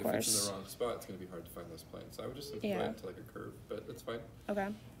 Yeah, of but if it's in course. the wrong spot, it's going to be hard to find those planes. So I would just simplify Yeah. it to like a curve, but that's fine. Okay.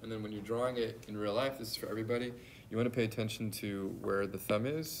 And then when you're drawing it in real life, this is for everybody, you want to pay attention to where the thumb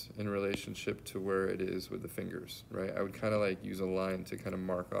is in relationship to where it is with the fingers, right? I would kind of like use a line to kind of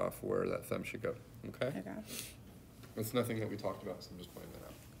mark off where that thumb should go, okay? Okay. It's nothing that we talked about, so I'm just pointing that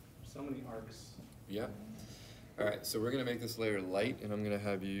out. So many arcs. Yeah. All right, so we're going to make this layer light, and I'm going to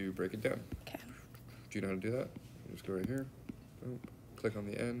have you break it down. Okay. Do you know how to do that? You just go right here, boom, click on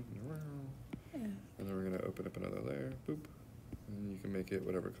the end, Yeah. and then we're going to open up another layer, boop, and you can make it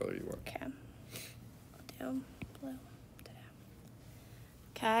whatever color you want. Okay. I'll do blue.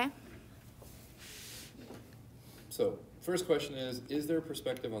 Okay. So, first question is there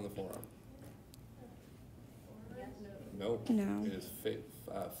perspective on the forearm? No. No. It is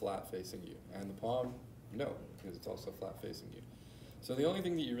flat facing you. And the palm? No, because it's also flat facing you. So the only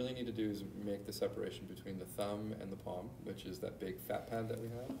thing that you really need to do is make the separation between the thumb and the palm, which is that big fat pad that we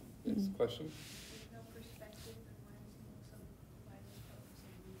have. Yes, question? There's no perspective and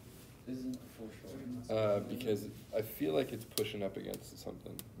why is Isn't foreshortening? Because I feel like it's pushing up against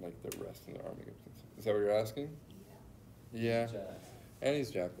something, like the rest of the arm against it. Is that what you're asking? Yeah. And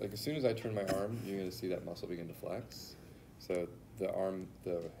he's jacked. Like as soon as I turn my arm, you're gonna see that muscle begin to flex. So the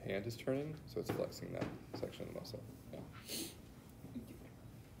hand is turning, so it's flexing that section of the muscle. Yeah.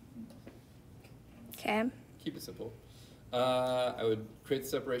 Okay. Keep it simple. I would create the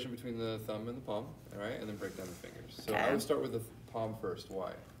separation between the thumb and the palm, all right, and then break down the fingers. So I Okay. would start with the palm first.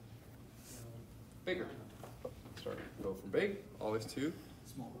 Why? Bigger. Go from big always to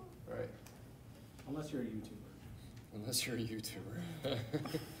Small. right. Unless you're a YouTuber. Unless you're a YouTuber.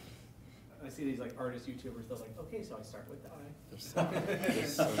 I see these like artist YouTubers, they're like, okay, so I start with the eye.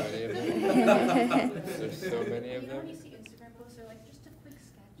 There's so many of them. There's so many of You know when you them. see Instagram posts, they're like, just a quick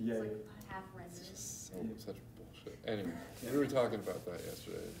sketch, Yeah, it's like yeah. half It's rendered. just so such bullshit. Anyway, we were talking about that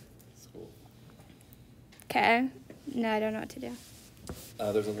yesterday in school. Okay. No, I don't know what to do.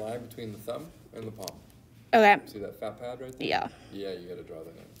 There's a line between the thumb and the palm. Okay. See that fat pad right there? Yeah. Yeah, you gotta draw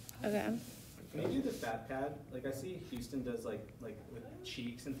that in. Okay. Can you do the fat pad? Like I see Houston does like with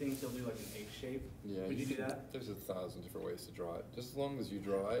cheeks and things, he'll do like an egg shape. Yeah. Would you do that? There's 1,000 different ways to draw it. Just as long as you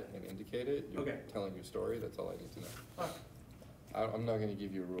draw it and indicate it, you're Okay. telling your story. That's all I need to know. Alright. I'm not gonna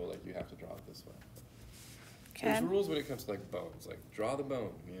give you a rule like you have to draw it this way. Okay. There's rules when it comes to like bones, like draw the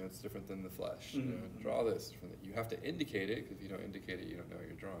bone. You know, it's different than the flesh. You know, Mhm. draw this. Different than, you have to indicate it because if you don't indicate it, you don't know what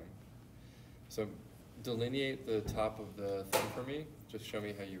you're drawing. So delineate the top of the thumb for me. Just show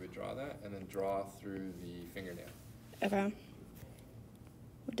me how you would draw that, and then draw through the fingernail. Okay.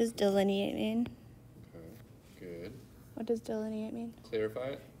 What does delineate mean? Okay, good. What does delineate mean? Clarify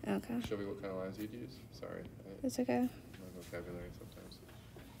it. Okay. Show me what kind of lines you'd use. Sorry, It's okay. my vocabulary sometimes.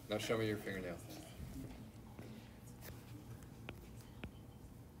 Now show me your fingernail.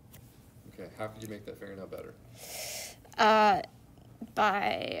 Okay, how could you make that fingernail better?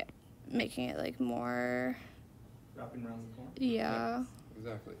 By making it like more. Wrapping around the corner. Yeah.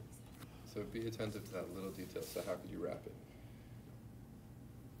 Exactly. So be attentive to that little detail. So how could you wrap it?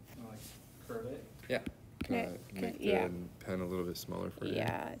 Like curve it. Yeah. Can Okay, I okay, make the yeah. pen a little bit smaller for you?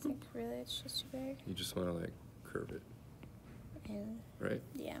 Yeah. I think really it's just too big. You just want to like curve it, And right?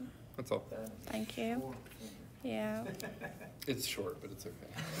 yeah. That's all. Thank you. Yeah. It's short, but it's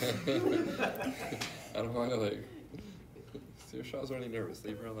okay. I don't want to like. Shaw's already nervous.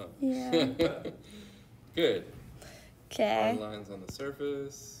 Leave her alone. Yeah. Good. Okay. Fine lines on the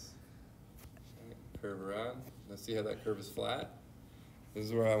surface. Curve around. Now see how that curve is flat? This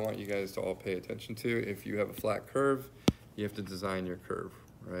is where I want you guys to all pay attention to. If you have a flat curve, you have to design your curve,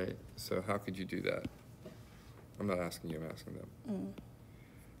 right? So how could you do that? I'm not asking you, I'm asking them. Mm.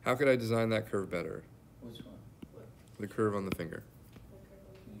 How could I design that curve better? Which one? The curve on the finger.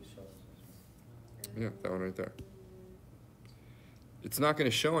 Can you show us? Yeah, that one right there. It's not going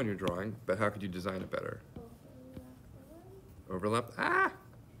to show on your drawing, but how could you design it better? Overlap,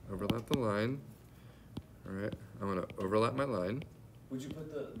 overlap the line. All right, I'm going to overlap my line. Would you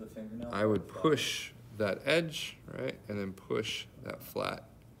put the fingernail? I would push that edge, right, and then push that flat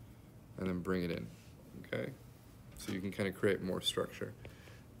and then bring it in, okay? So you can kind of create more structure.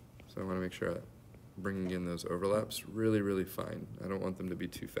 So I want to make sure that bringing in those overlaps really, really fine. I don't want them to be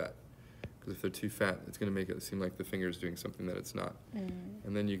too fat. Because if they're too fat, it's going to make it seem like the finger is doing something that it's not.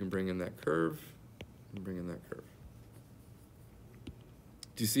 And then you can bring in that curve and bring in that curve.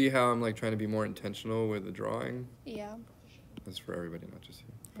 Do you see how I'm like trying to be more intentional with the drawing? Yeah. That's for everybody, not just you.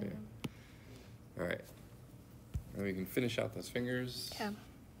 But yeah. All right. Now we can finish out those fingers. Yeah. Do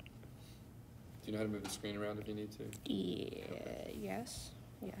you know how to move the screen around if you need to? Yeah. Okay. Yes.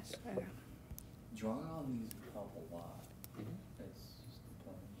 Yes. Yeah. Okay. Drawing on these help a lot. Mhm. It's just the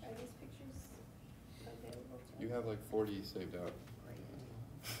point. Are these pictures available to You us? have like 40 saved out.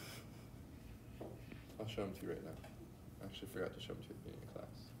 I'll show them to you right now. I actually forgot to show them to you at the beginning of class.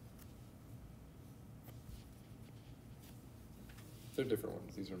 They're different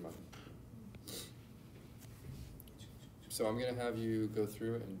ones. These are mine. So I'm going to have you go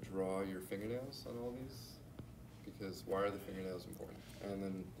through and draw your fingernails on all these. Because why are the fingernails important? And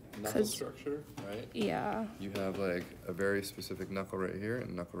then knuckle 'Cause- structure, right? Yeah. You have like a very specific knuckle right here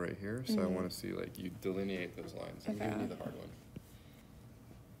and knuckle right here. So I Mhm. want to see like you delineate those lines. I'm giving you the hard one.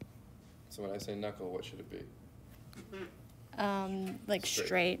 So when I say knuckle, what should it be? Like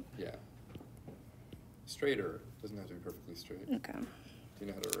straight. Yeah. Straighter. Doesn't have to be perfectly straight. Okay. Do you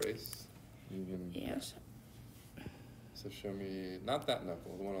know how to erase? You can. Yes. So show me, not that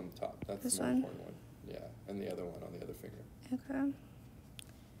knuckle, the one on the top. That's This the more one? important one. Yeah, and the other one on the other finger. Okay.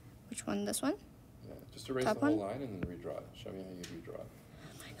 Which one? This one? Yeah, just erase Top the whole one? line and then redraw it. Show me how you redraw it.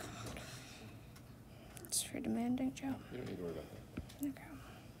 Oh my god. It's very demanding, Joe. You don't need to worry about that. Okay.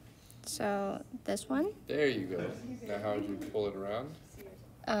 So this one? There you go. Now how would you pull it around?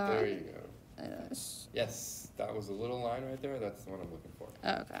 There you go. Yes, that was a little line right there. That's the one I'm looking for.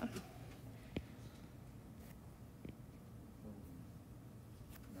 Oh, okay.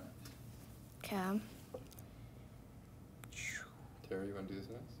 Okay. Terry, you want to do this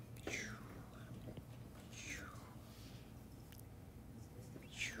next? Okay.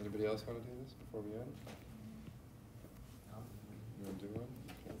 Anybody else want to do this before we end? You want to do one?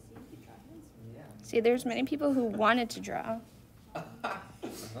 Okay. See, there's many people who wanted to draw, Uh-huh.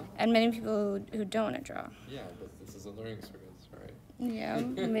 and many people who don't want to draw. Yeah, but this is a learning experience, right? Yeah,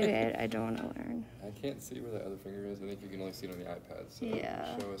 maybe I don't want to learn. I can't see where that other finger is. I think you can only see it on the iPad. So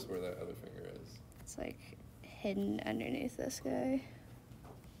Yeah. show us where that other finger is. It's like hidden underneath this guy.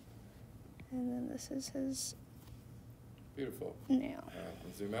 And then this is his Beautiful. nail. All right,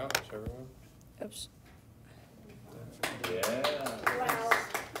 and zoom out. Show everyone. Oops.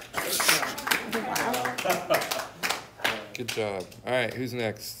 Good job. All right, who's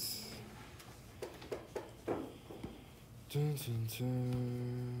next? Dun, dun,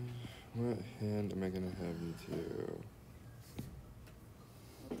 dun. What hand am I gonna have you do?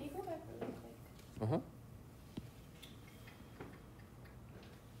 Can you go back really quick? Uh-huh.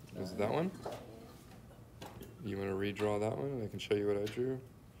 Is it that one? You want to redraw that one and I can show you what I drew?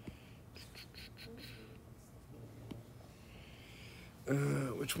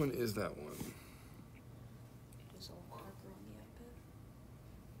 Which one is that one? It's a lot darker on the iPad.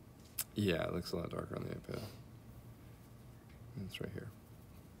 Yeah, it looks a lot darker on the iPad. It's right here.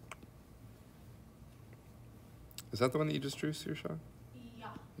 Is that the one that you just drew, Sirsha? Yeah.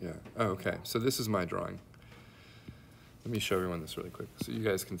 Yeah. Oh, okay. So this is my drawing. Let me show everyone this really quick so you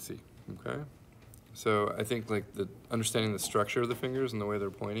guys can see. Okay. So I think like the understanding the structure of the fingers and the way they're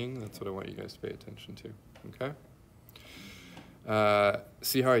pointing, that's what I want you guys to pay attention to. Okay.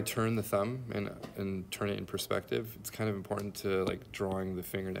 See how I turn the thumb and turn it in perspective? It's kind of important to like drawing the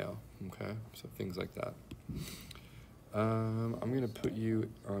fingernail. Okay. So things like that. I'm gonna put you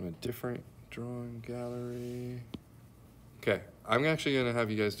on a different drawing gallery. Okay, I'm actually gonna have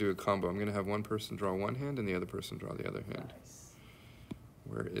you guys do a combo. I'm gonna have one person draw one hand and the other person draw the other hand. Nice.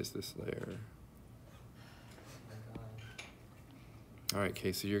 Where is this layer? All right,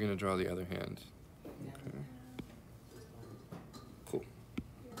 Casey, you're gonna draw the other hand. Okay. Cool.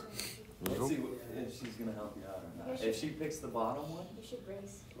 Let's see if she's gonna help you out or not. If she picks the bottom one, You should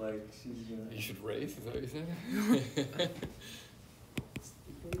race. like she's gonna. You should race, is that what you said?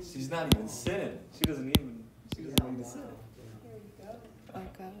 She's not even sitting. She doesn't need to sit. Here you go. Oh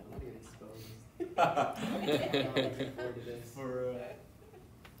god. For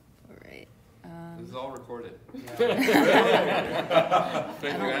Alright. This is all recorded. I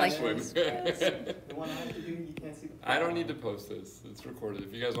don't like this. The one I have to do, you can't see the. I don't need to post this. It's recorded.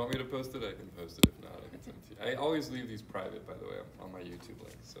 If you guys want me to post it, I can post it. If not, I can send it to you. I always leave these private, by the way, on my YouTube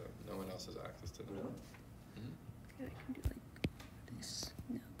link, so no one else has access to them. Really? Mhm. Okay, I can do like this.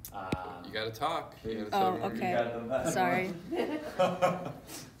 No. You gotta talk. You gotta Oh, tell me where okay. you got the best Sorry. one.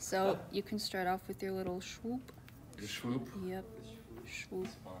 So you can start off with your little swoop. Your swoop. Yep. Swoop.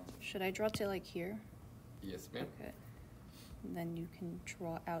 Should I draw to like here? Yes, ma'am. Okay. And then you can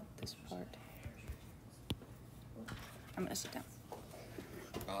draw out this part. I'm gonna sit down.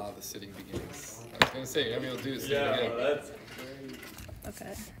 Ah, the sitting begins. I was gonna say, I mean, we'll do the sitting again. that's.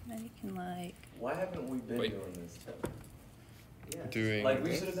 Okay. Then you can like. Why haven't we been Wait. doing this? Doing Like,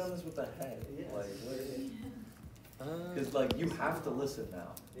 we this? should have done this with the head. Like, Uh, because like you have to listen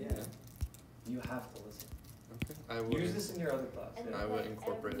now. yeah. You have to listen. Okay. I will. Use this in your other class. I will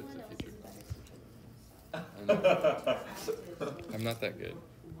incorporate it to Everyone future else is classes. better teacher. I'm not that good.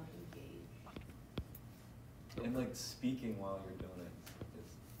 And like speaking while you're doing it.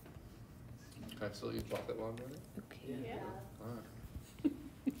 Can I still use pocket log on it? Okay. Yeah. Alright.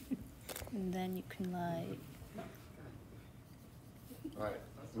 And then you can like. Alright.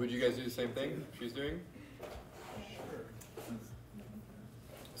 Would you guys do the same thing she's doing?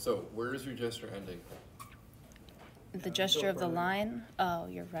 So, where is your gesture ending? The gesture of the line. Oh,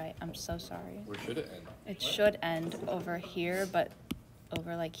 you're right. I'm so sorry. Where should it end? It should end over here, but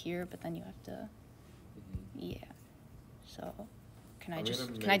over like here. But then you have to. Yeah. So, can I I'm just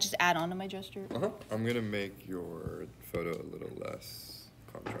gonna can I make- just add on to my gesture? Uh-huh. I'm gonna make your photo a little less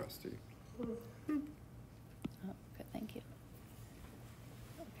contrasty. Oh, okay. Thank you.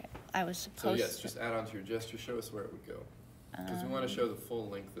 Okay. I was So supposed. yes, just add on to your gesture. Show us where it would go. Because we want to Um, show the full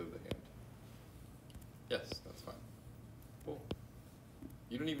length of the hand. Yes, that's fine. Cool.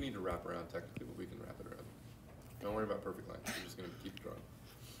 You don't even need to wrap around technically, but we can wrap it around. Don't worry about perfect lines. We're just gonna keep drawing.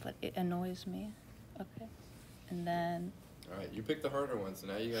 But it annoys me. Okay. And then All right, you picked the harder one, so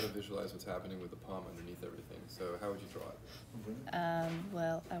now you got to visualize what's happening with the palm underneath everything. So how would you draw it?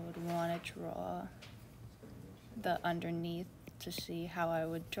 well, I would want to draw the underneath to see how I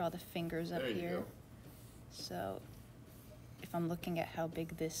would draw the fingers up There you here. go. So if I'm looking at how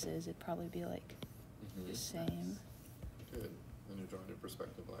big this is, it'd probably be like the Mhm. same. Good. And you're drawing your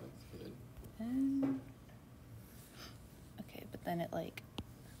perspective lines. Good. And okay, but then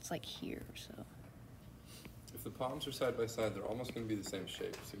it's like here, so If the palms are side by side, they're almost going to be the same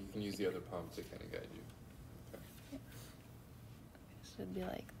shape, so you can use the other palm to kind of guide you. Okay. so it'd be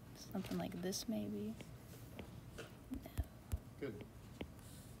like something like this maybe. No. Good.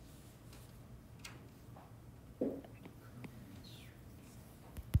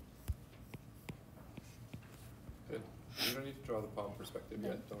 Good. You don't need to draw the palm perspective No.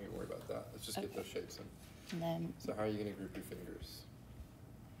 yet. Don't even worry about that. Let's just get Okay. those shapes in. And then So how are you going to group your fingers?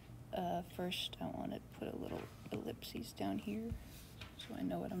 first I want to put a little ellipses down here, so I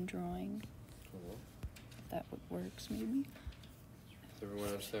know what I'm drawing. Cool. If that works maybe. Does everyone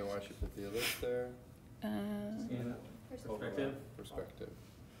understand why I should put the ellipse there? Perspective. Perspective.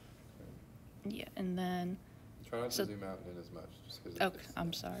 Yeah, and then Try not to So- zoom out and in as much, just because. okay,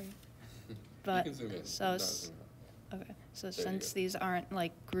 I'm sorry. You But can zoom in, so not s- zoom out. okay, so There you since go. these aren't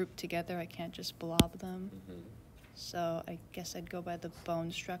like grouped together, I can't just blob them. Mhm. So I guess I'd go by the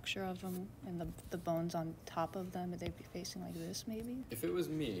bone structure of them, and the bones on top of them. They'd be facing like this, maybe. If it was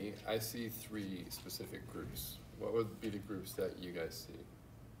me, I see 3 specific groups. What would be the groups that you guys see?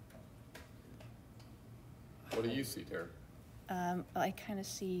 What do you see, Tara? I kind of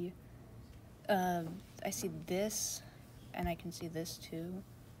see. I see this, and I can see this too.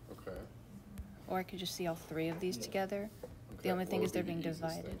 Okay. Or I could just see all 3 of these together. Okay, The only thing what is would they're be the being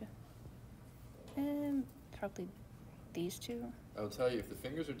easiest divided. thing? Probably these 2. I'll tell you, if the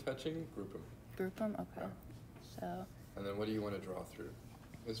fingers are touching, group them. Group them. Okay. Yeah. So And then what do you want to draw through?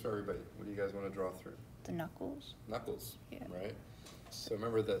 It's for everybody. What do you guys want to draw through? the knuckles. Knuckles, Yeah. right? So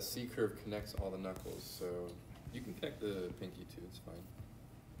remember that C curve connects all the knuckles, so you can connect the pinky too, it's fine.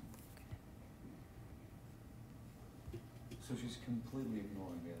 So she's completely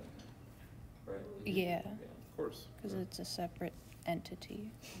ignoring the other hand, right? Yeah, Of course. because yeah. it's a separate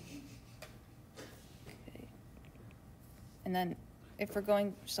entity. Okay. And then if we're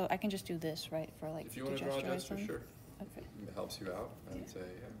going, so I can just do this, right, for like If you the want to draw a gesture, gesture. sure. Okay. It helps you out, I would Yeah. say,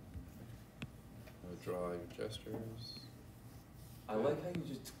 yeah. I would draw your gestures. I like how you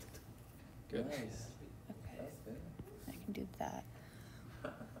just. Good. Nice. Okay. That's good. I can do that.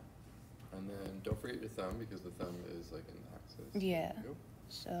 And then don't forget your thumb, because the thumb is like an axis. Yeah. There you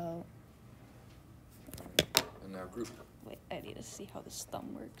So go. Alright. And now group. wait, I need to see how this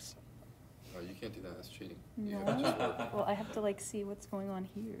thumb works. Oh, you can't do that, that's cheating. You No. have to just work. Well, I have to like see what's going on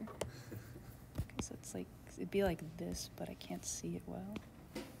here. Because it's like it'd be like this, but I can't see it well.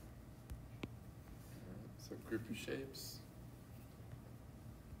 Alright, so group your shapes.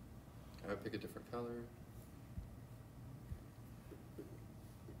 I would pick a different color.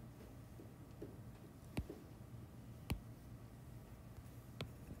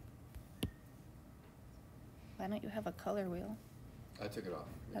 Why don't you have a color wheel? I took it off.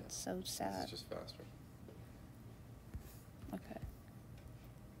 yeah. That's so This sad. is just faster. Okay.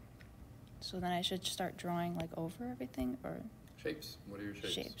 So then I should start drawing like over everything, or Shapes. What are your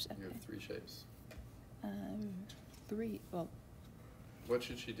shapes? Shapes, You okay. have 3 shapes. 3. Well, What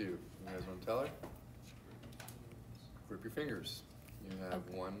should she do? You guys want to tell her? Grip your fingers. You have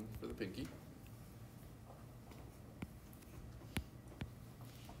Okay. 1 for the pinky.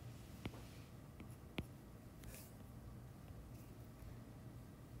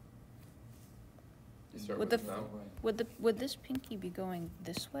 You start would with the this now. would this pinky be going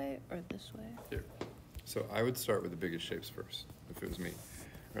this way or this way? Here. So I would start with the biggest shapes first, if it was me.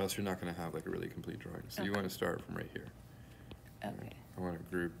 Or else you're not going to have like a really complete drawing. So you Okay. want to start from right here. Okay. I want to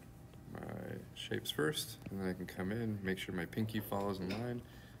group my shapes first, and then I can come in, make sure my pinky follows in line.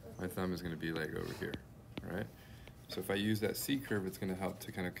 My thumb is going to be like over here, right? So if I use that C curve, it's going to help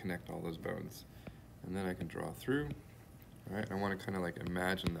to kind of connect all those bones. And then I can draw through, all right? I want to kind of like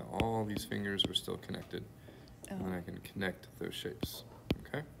imagine that all these fingers are still connected. And then I can connect those shapes,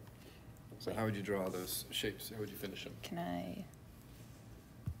 okay? So how would you draw those shapes? How would you finish them? Can I?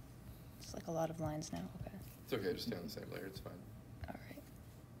 It's like a lot of lines now. Okay. It's okay, just stay on the same layer, it's fine. All right.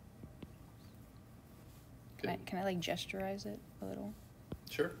 Good. Can I like gesturize it a little?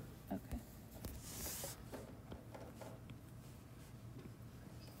 Sure. Okay.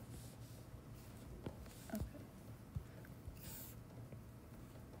 Okay.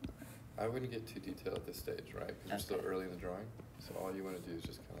 I wouldn't get too detailed at this stage, right? Because we're still Okay. early in the drawing. So all you want to do is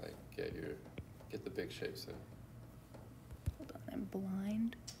just kind of like get the big shapes in. Hold on. I'm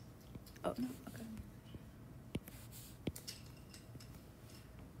blind. Oh no. Okay.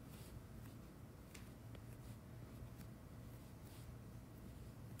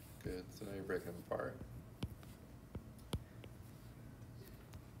 Good. So now you're breaking them apart.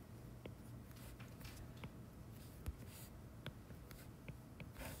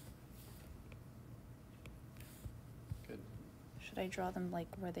 Good. Should I draw them like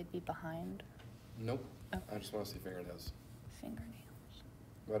where they'd be behind Nope. Okay. I just want to see fingernails. fingernails?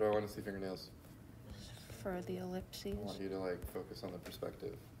 Why do I want to see fingernails? For the I ellipses. want you to like focus on the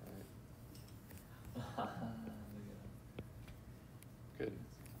perspective, right? Good.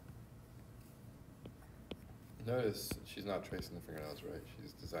 Notice she's not tracing the fingernails, right?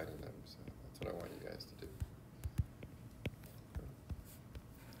 She's designing them, so that's what I want you guys to do.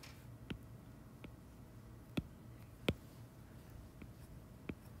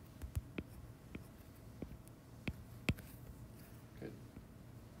 Good.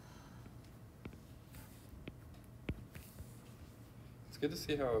 It's good to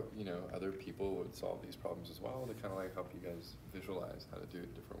see how, other people would solve these problems as well, to kind of like help you guys visualize how to do it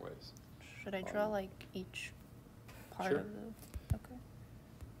in different ways. Should I draw like each part Sure. of the? Okay.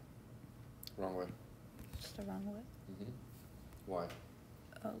 Wrong way. Just the wrong way. Mm-hmm. Why?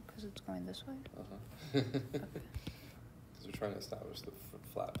 Oh, because it's going this way. Uh-huh. Okay. Because we're trying to establish the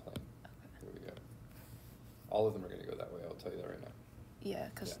flat plane. Okay. There we go. All of them are going to go that way, I'll tell you that right now. Yeah,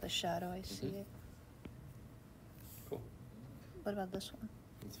 because Yeah. the shadow, I see Mhm. it. Cool. What about this one?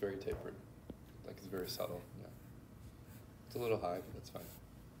 It's very tapered. Like it's very subtle, yeah. It's a little high, but that's fine.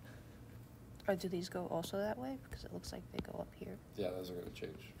 Or do these go also that way? Because it looks like they go up here. Yeah, those are going to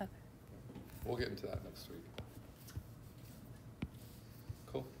change. Okay. We'll get into that next week.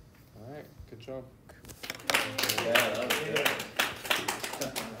 Cool. All right, good job. Yeah, that was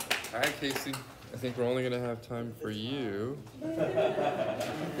good. All right, Casey. I think we're only going to have time for you.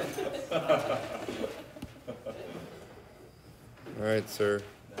 All right, sir.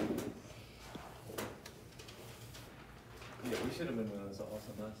 Yeah, we should have been doing this all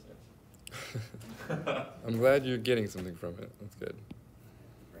semester. I'm glad you're getting something from it. That's good.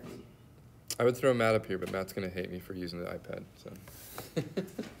 I would throw Matt up here, but Matt's going to hate me for using the iPad. So,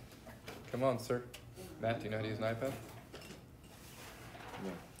 come on, sir. Matt, do you know how to use an iPad?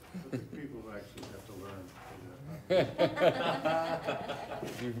 People actually have to learn.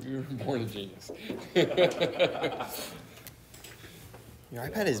 You were born a genius. Your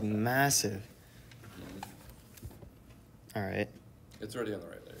iPad is massive. All right. It's already on the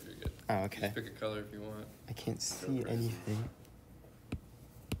right there. You're good. Oh, okay. Just pick a color if you want. I can't Go see for it. anything.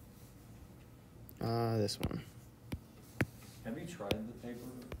 This one. Have you tried the paper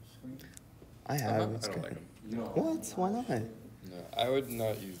screen? I have. Uh-huh. It's I don't good. like them. You know. What? Why not? No, I would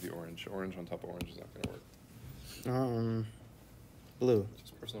not use the orange. Orange on top of orange is not going to work. Blue.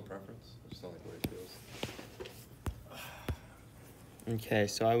 Just personal preference. I just don't like the way it feels. Okay,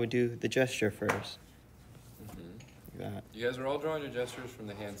 so I would do the gesture first. Mm-hmm. Like that. You guys are all drawing your gestures from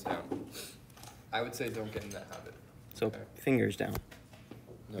the hands down. I would say don't get in that habit. So Okay. fingers down.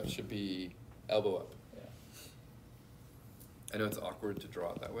 No, it should be elbow up. Yeah. I know it's awkward to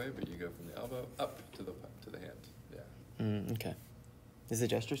draw it that way, but you go from the elbow up to the hand. Yeah. Okay. Is the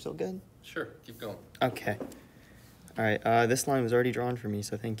gesture still good? Sure. Keep going. Okay. All right. This line was already drawn for me,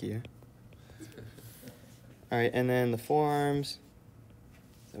 so thank you. All right, and then the forearms.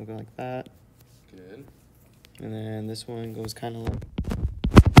 So we'll go like that. Good. And then this one goes kind of like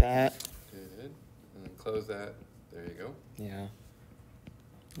that. Good. And then close that. There you go. Yeah.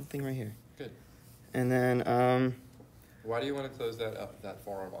 Nothing right here. Good. And then, Why do you want to close that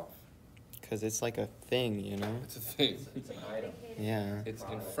forearm off? because it's like a thing, you know? It's a thing. It's an item. Yeah. It's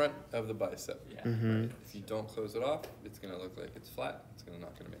in front of the bicep. Yeah. Mm-hmm. If you don't close it off, it's gonna look like it's flat. It's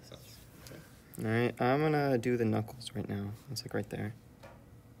not gonna make sense. Okay. All right, I'm gonna do the knuckles right now. It's like right there.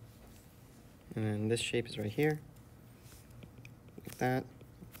 And then this shape is right here. Like that,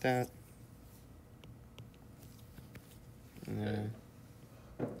 like that. And then,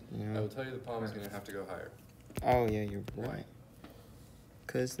 I will tell you the palm is gonna have to go higher. Oh yeah, you're Why? right.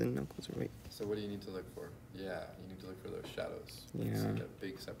 Because the knuckles are right. So what do you need to look for? Yeah, you need to look for those shadows. Yeah. See that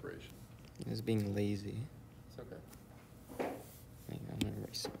big separation. It's being lazy. It's okay. Hang on, I'm gonna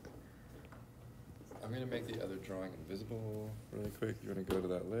erase it. I'm gonna make the other drawing invisible really quick. You wanna go to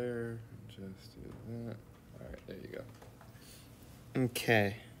that layer? Just do that. Alright, there you go.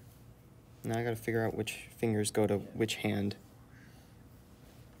 Okay. Now I gotta figure out which fingers go to which hand.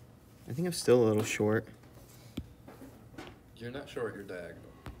 I think I'm still a little short. You're not short, you're diagonal.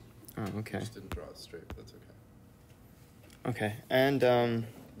 Oh, You okay. just didn't draw it straight, but that's okay. Okay, and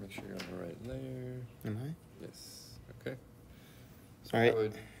Make sure you're on the right layer. am I? Yes. Okay. So Alright. I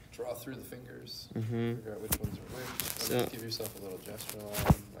would draw through the fingers. Mm-hmm. Figure out which ones are which. So- And give yourself a little gesture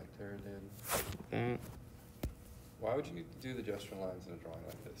line, like Tara did. Why would you do the gesture lines in a drawing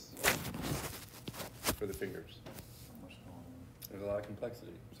like this? For the fingers. So much going on. There's a lot of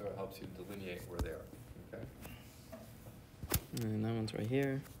complexity, so it helps you delineate where they are. Okay. And that one's right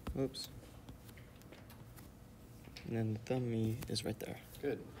here. Oops. And then the thumb is right there.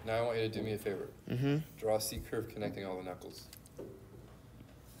 Good. Now I want you to do me a favor. Mm-hmm. Draw a C curve connecting all the knuckles.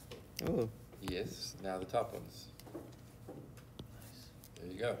 Oh. Yes. Now the top ones.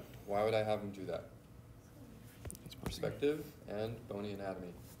 There you go. Why would I have him do that? Perspective and bony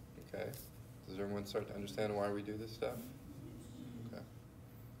anatomy. Okay. Does everyone start to understand why we do this stuff?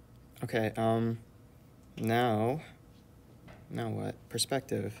 Okay. Okay, now what?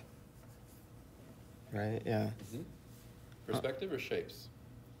 Perspective. Right, yeah. Perspective or shapes?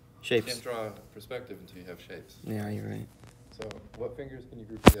 You Shapes. can't draw perspective until you have shapes. Yeah, you're right. So what fingers can you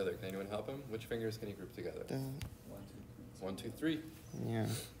group together? Can anyone help him? Which fingers can you group together? 1, 2, 3. Yeah.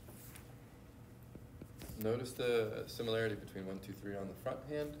 Notice the similarity between 1, 2, 3 on the front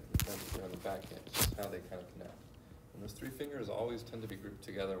hand and 1, 2, 3 on the back hand, just how they kind of connect. And those 3 fingers always tend to be grouped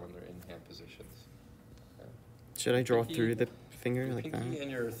together when they're in hand positions. Okay. Should I draw Pinky- through the finger Your like pinky that?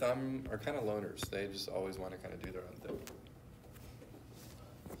 and your thumb are kind of loners. They just always want to kind of do their own thing.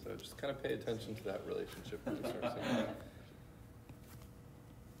 So just kind of pay attention to that relationship when you start seeing that.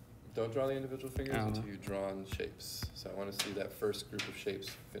 Don't draw the individual fingers Oh. until you've drawn shapes. So I want to see that first group of shapes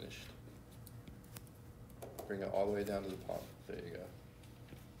finished. Bring it all the way down to the palm. There you go.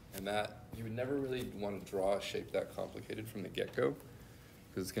 And that, you would never really want to draw a shape that complicated from the get-go,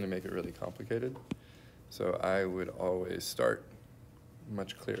 because it's going to make it really complicated. So I would always start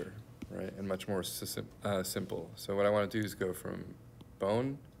much clearer, right, and much more simple. So what I want to do is go from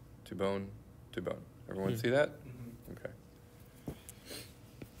bone to bone to bone. Everyone see that? Mm-hmm. Okay.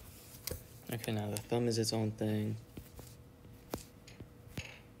 Okay, now the thumb is its own thing.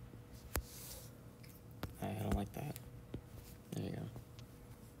 I don't like that. There you go.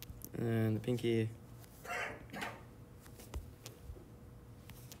 And the pinky.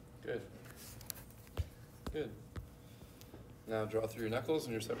 Good. Good. Now draw through your knuckles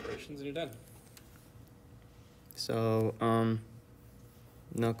and your separations and you're done. So,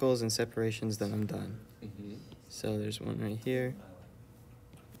 knuckles and separations, then I'm done. Mm-hmm. So there's one right here.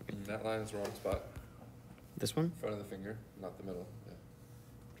 That line is the wrong spot. This one? Front of the finger, not the middle. Yeah.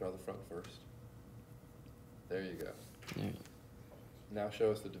 Draw the front first. There you go. Yeah. Now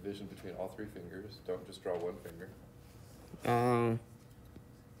show us the division between all 3 fingers. Don't just draw one finger.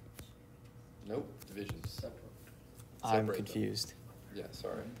 Nope, divisions. I'm Separate them. confused. Yeah,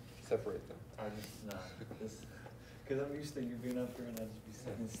 sorry. Separate them. I just not this because I'm used to you being up here and I just be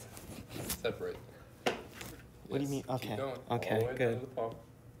saying stuff. Separate them. What do you mean? Yes, Okay. Keep going. Okay, All the way good. down to the palm.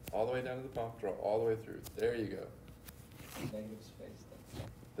 All the way down to the palm. Draw all the way through. There you go. Negative space then.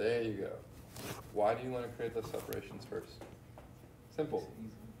 There you go. Why do you want to create those separations first? Simple. It's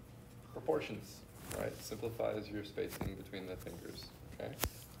easy. Proportions, right? Simplifies your spacing between the fingers, okay?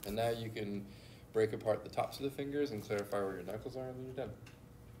 And now you can break apart the tops of the fingers and clarify where your knuckles are, and then you're done.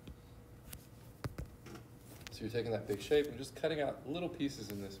 So you're taking that big shape and just cutting out little pieces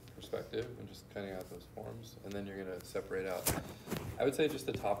in this perspective and just cutting out those forms, and then you're going to separate out. I would say just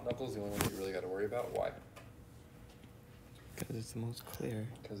the top knuckle is the only one that you really got to worry about. Why? Because it's the most clear.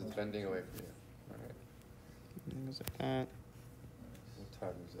 Because it's bending away from you. All right. And it goes like that. What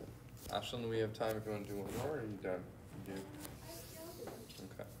time is it? Ashlyn, we have time if you want to do one more, or are you done? You do?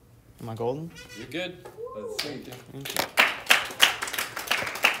 Okay. Am I golden? You're good. Let's see. Thank you. Thank you.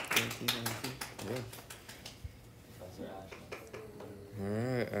 Thank you, thank you. Yeah. Professor Ashley. All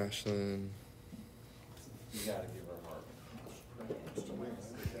right, Ashlyn. You gotta give her a heart.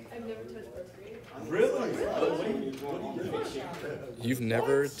 I've never touched Procreate. Really? What do you do? You've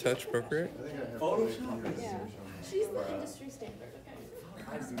never touched Procreate? Photoshop? Yeah. She's the industry standard,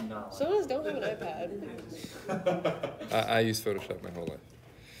 I do not. Some of us don't have an iPad. I use Photoshop my whole life.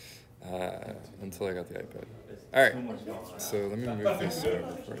 Until I got the iPad. All right. So let me move this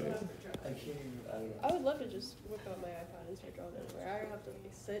over for you. I can't even, I don't know. I would love to just whip out my iPad and start drawing anywhere. I have to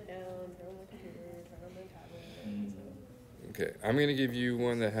like, sit down, turn on my computer, turn on my tablet. So. Okay, I'm gonna give you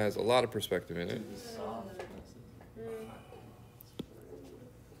one that has a lot of perspective in it.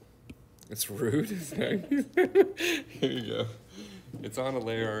 It's rude. Here you go. It's on a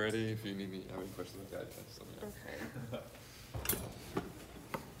layer already. If you need me, have any questions with that, just let me know. Okay.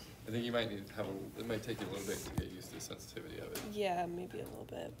 I think you might need to have a. It might take you a little bit to get used to the sensitivity of it. Yeah, maybe a little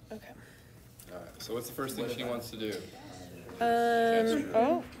bit. Okay. All right. So what's the first thing she wants to do?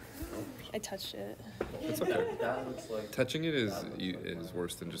 Oh, I touched it. It's okay. That looks like. Touching it is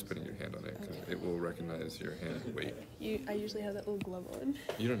worse than just putting your hand on it because it will recognize your hand weight. I usually have that little glove on.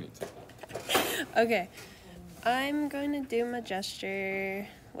 You don't need to. Okay. I'm going to do my gesture.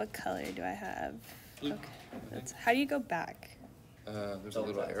 What color do I have? Blue, Okay. How do you go back? There's a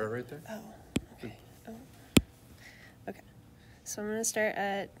little arrow right there. Oh, okay. Oh. Okay. So I'm going to start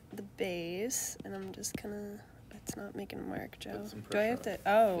at the base, and I'm just going to, it's not making a mark, Joe. Put some Do I have pressure to,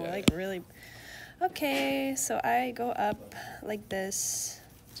 on oh, Yeah, like yeah. really? Okay, so I go up like this,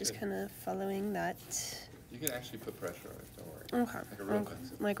 just Good. kind of following that. You can actually put pressure on it. Don't worry. Okay. Like a real okay.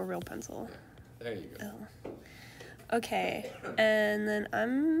 pencil. Like a real pencil. Yeah. There you go. Oh. Okay, and then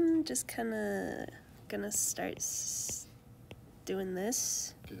I'm just kind of gonna start doing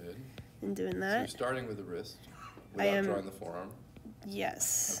this Good. and doing So you're that. starting with the wrist I without am- drawing the forearm.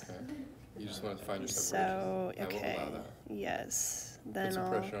 Yes. Okay. You just want to find your So, separation. I will okay. allow that. Yes. Put Then some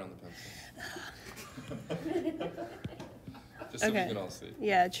I'll. pressure on the pencil. Just so we Okay. can all see.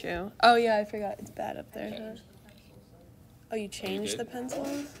 Yeah, true. Oh, yeah, I forgot. It's bad up there. Huh? Oh, you changed the did? pencil?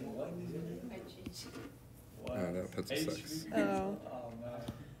 Oh, that pencil sucks. Oh. Oh, man.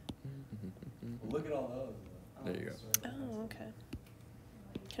 Look at all those. There you go. Oh, okay.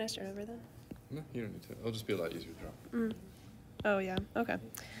 Can I start over then? No, you don't need to. It'll just be a lot easier to draw. Mm. Oh, yeah. Okay.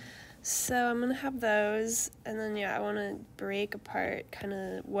 So I'm going to have those, and then, yeah, I want to break apart kind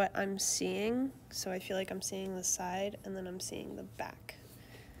of what I'm seeing. So I feel like I'm seeing the side, and then I'm seeing the back.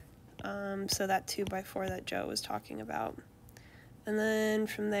 So that 2x4 that Joe was talking about. And then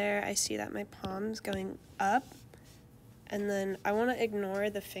from there, I see that my palm's going up, and then I want to ignore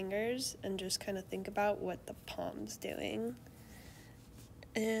the fingers and just kind of think about what the palm's doing.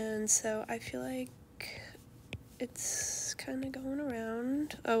 And so I feel like it's kind of going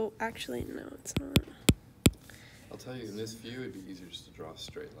around. Oh, actually, no, it's not. I'll tell you, in this view, it'd be easier just to draw a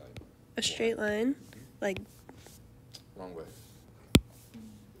straight line. A straight line? Like, Wrong way.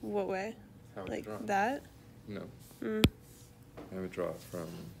 what way? How would Like you draw? that? No. Mm. I would draw it from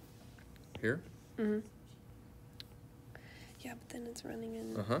here. Mm-hmm. Yeah, but then it's running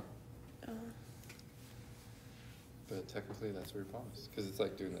in. Uh-huh. Oh. But technically, that's where your palm is. Because it's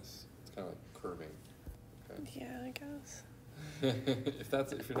like doing this. It's kind of like curving. Okay. Yeah, I guess.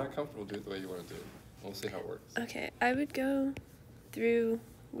 If you're not comfortable, do it the way you want to do it. We'll see how it works. Okay, I would go through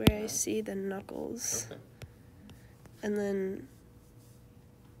where I see the knuckles. Okay. And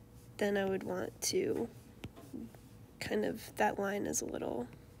then I would want to kind of, that line is a little,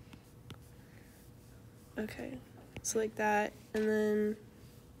 okay, so like that, and then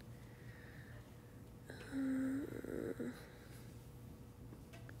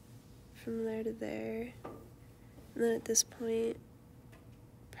from there to there, and then at this point,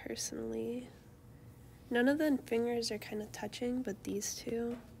 personally, none of the fingers are kind of touching, but these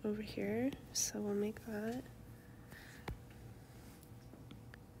two over here, so we'll make that.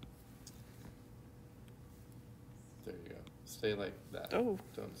 There you go. Stay like that. Oh.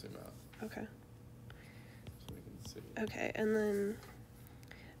 Don't zoom out Okay. so we can see. Okay, and then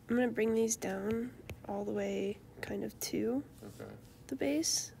I'm gonna bring these down all the way kind of to Okay. the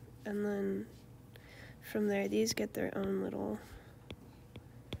base, and then from there, these get their own little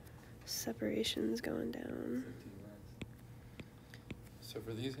separations going down. So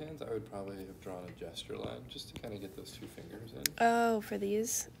for these hands, I would probably have drawn a gesture line just to kind of get those two fingers in. Oh, for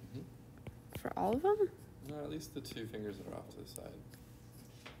these? Mhm. For all of them? No, at least the two fingers that are off to the side.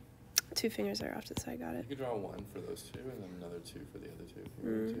 2 fingers are off to the side, got You it. could draw one for those two and then another two for the other two if you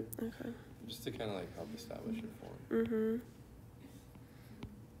wanted to. Okay. Just to kind of like help establish your form.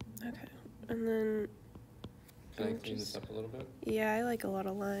 Okay. And then, Can I I'm clean this just- up a little bit? yeah, I like a lot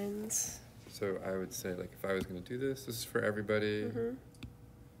of lines. So I would say, like, if I was going to do this, this is for everybody.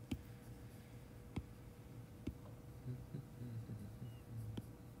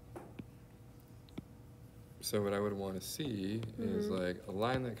 So what I would want to see is like a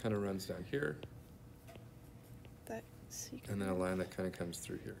line that kind of runs down here, That, so you and then a line that kind of comes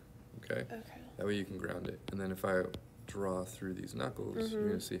through here. Okay. Okay. That way you can ground it, and then if I draw through these knuckles, you're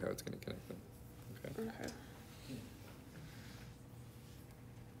going to see how it's going to connect them. Okay. Okay.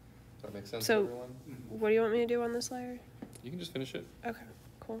 Does that make sense, So- to everyone? What do you want me to do on this layer? You can just finish it. Okay,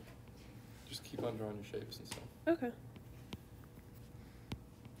 cool. Just keep on drawing your shapes and stuff. Okay.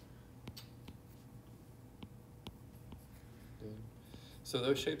 Good. So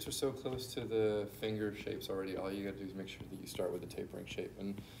those shapes are so close to the finger shapes already. All you gotta do is make sure that you start with a tapering shape.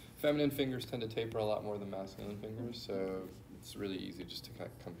 And feminine fingers tend to taper a lot more than masculine fingers, so it's really easy just to kind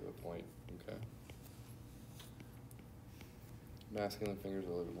of come to a point. Okay. Masculine fingers are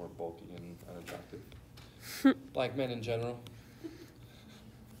a little bit more bulky and unattractive, like men in general.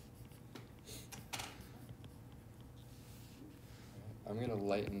 I'm gonna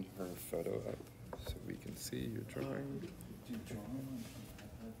lighten her photo up so we can see your drawing. Do you draw on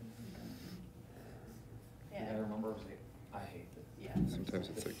iPad? I remember I was like, I hate this. Sometimes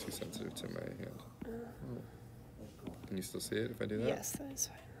it's like too sensitive to my hand. Can you still see it if I do that? Yes, that is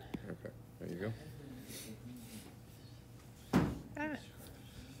fine. Okay, there you go. Ah.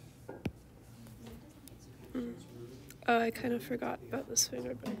 Oh, I kind of forgot about this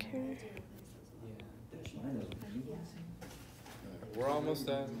finger back here. We're almost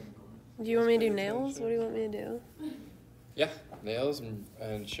done. Do you want me to do nails? What do you want me to do? Yeah, nails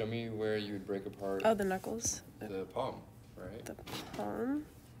and show me where you would break apart Oh, the knuckles. the palm, right? The palm?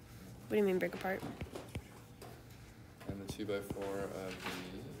 What do you mean break apart? And the 2x4 of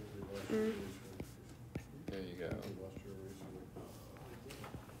the. There you go.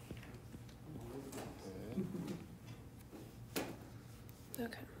 Okay.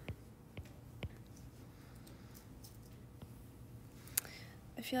 Okay.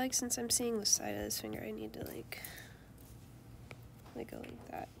 I feel like since I'm seeing the side of this finger, I need to like go like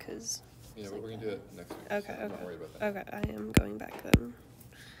that, cause. Yeah, it's but like we're gonna that. do it next week. Okay. So Okay. Don't worry about that. Okay. I am going back then.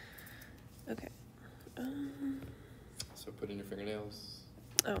 Okay. So put in your fingernails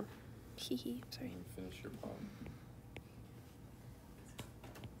Oh. Hee hee. Sorry. and finish your palm.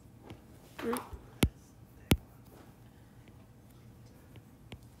 Mm.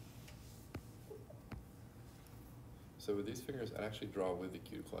 So with these fingers, I'd actually draw with the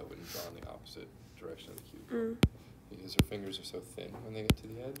cuticle. I wouldn't draw in the opposite direction of the cuticle. Because her fingers are so thin when they get to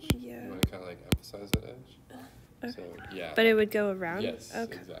the edge. Yeah. You want to kind of like emphasize that edge. Okay. So, yeah. But it would go around? Yes,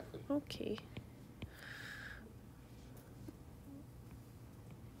 Okay. exactly. Okay.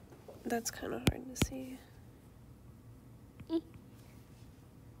 That's kind of hard to see.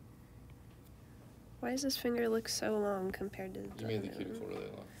 Why does this finger look so long compared to the You made the other cuticle one? really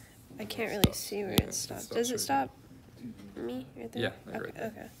long. I can't It really stops. see where Yeah, it stops. stops Does it right stop me right there? Yeah, like okay, right there.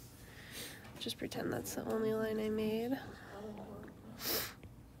 okay. Just pretend that's the only line I made.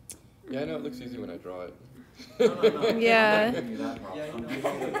 Yeah, I know it looks easy when I draw it. Yeah. I'm giving you that prop. I'm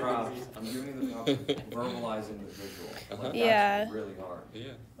giving you the props. I'm giving you the props. Verbalizing the visual. Uh-huh. Like, Yeah. that's really hard.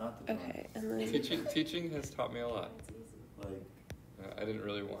 Yeah. Not the drawing. Okay, and then Teaching has taught me a lot. Like, I didn't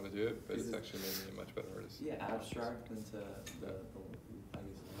really want to do it, but Is it's it- actually made me a much better artist. yeah, abstract into the I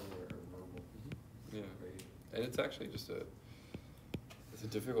guess, lower or verbal. Yeah. Great. And it's actually just it's a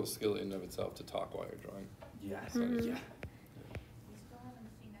difficult skill in and of itself to talk while you're drawing. Yes. So it's- Yeah.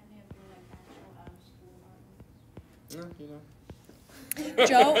 No, you know.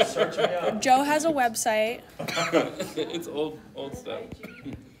 Joe, Search me up. Joe has a website. It's old stuff.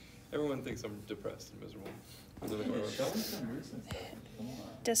 Everyone thinks I'm depressed and miserable. Look at my Show me website. some recent stuff. Come on.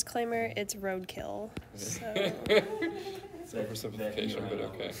 Disclaimer, it's roadkill. So It's oversimplification, but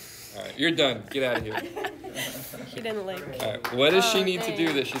okay. All right, you're done. Get out of here. he didn't like. All right, what does she Oh, need to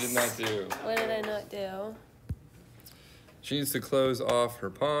do that she did not thanks. do? What did I not do? She needs to close off her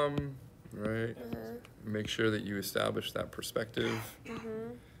palm, right? Uh-huh. Make sure that you establish that perspective.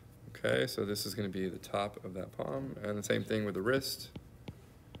 Okay, so this is going to be the top of that palm, and the same thing with the wrist.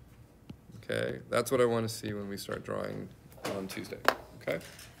 Okay, that's what I want to see when we start drawing on Tuesday. Okay.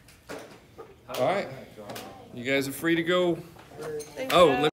 All right, you guys are free to go. Thanks, Oh, Joe.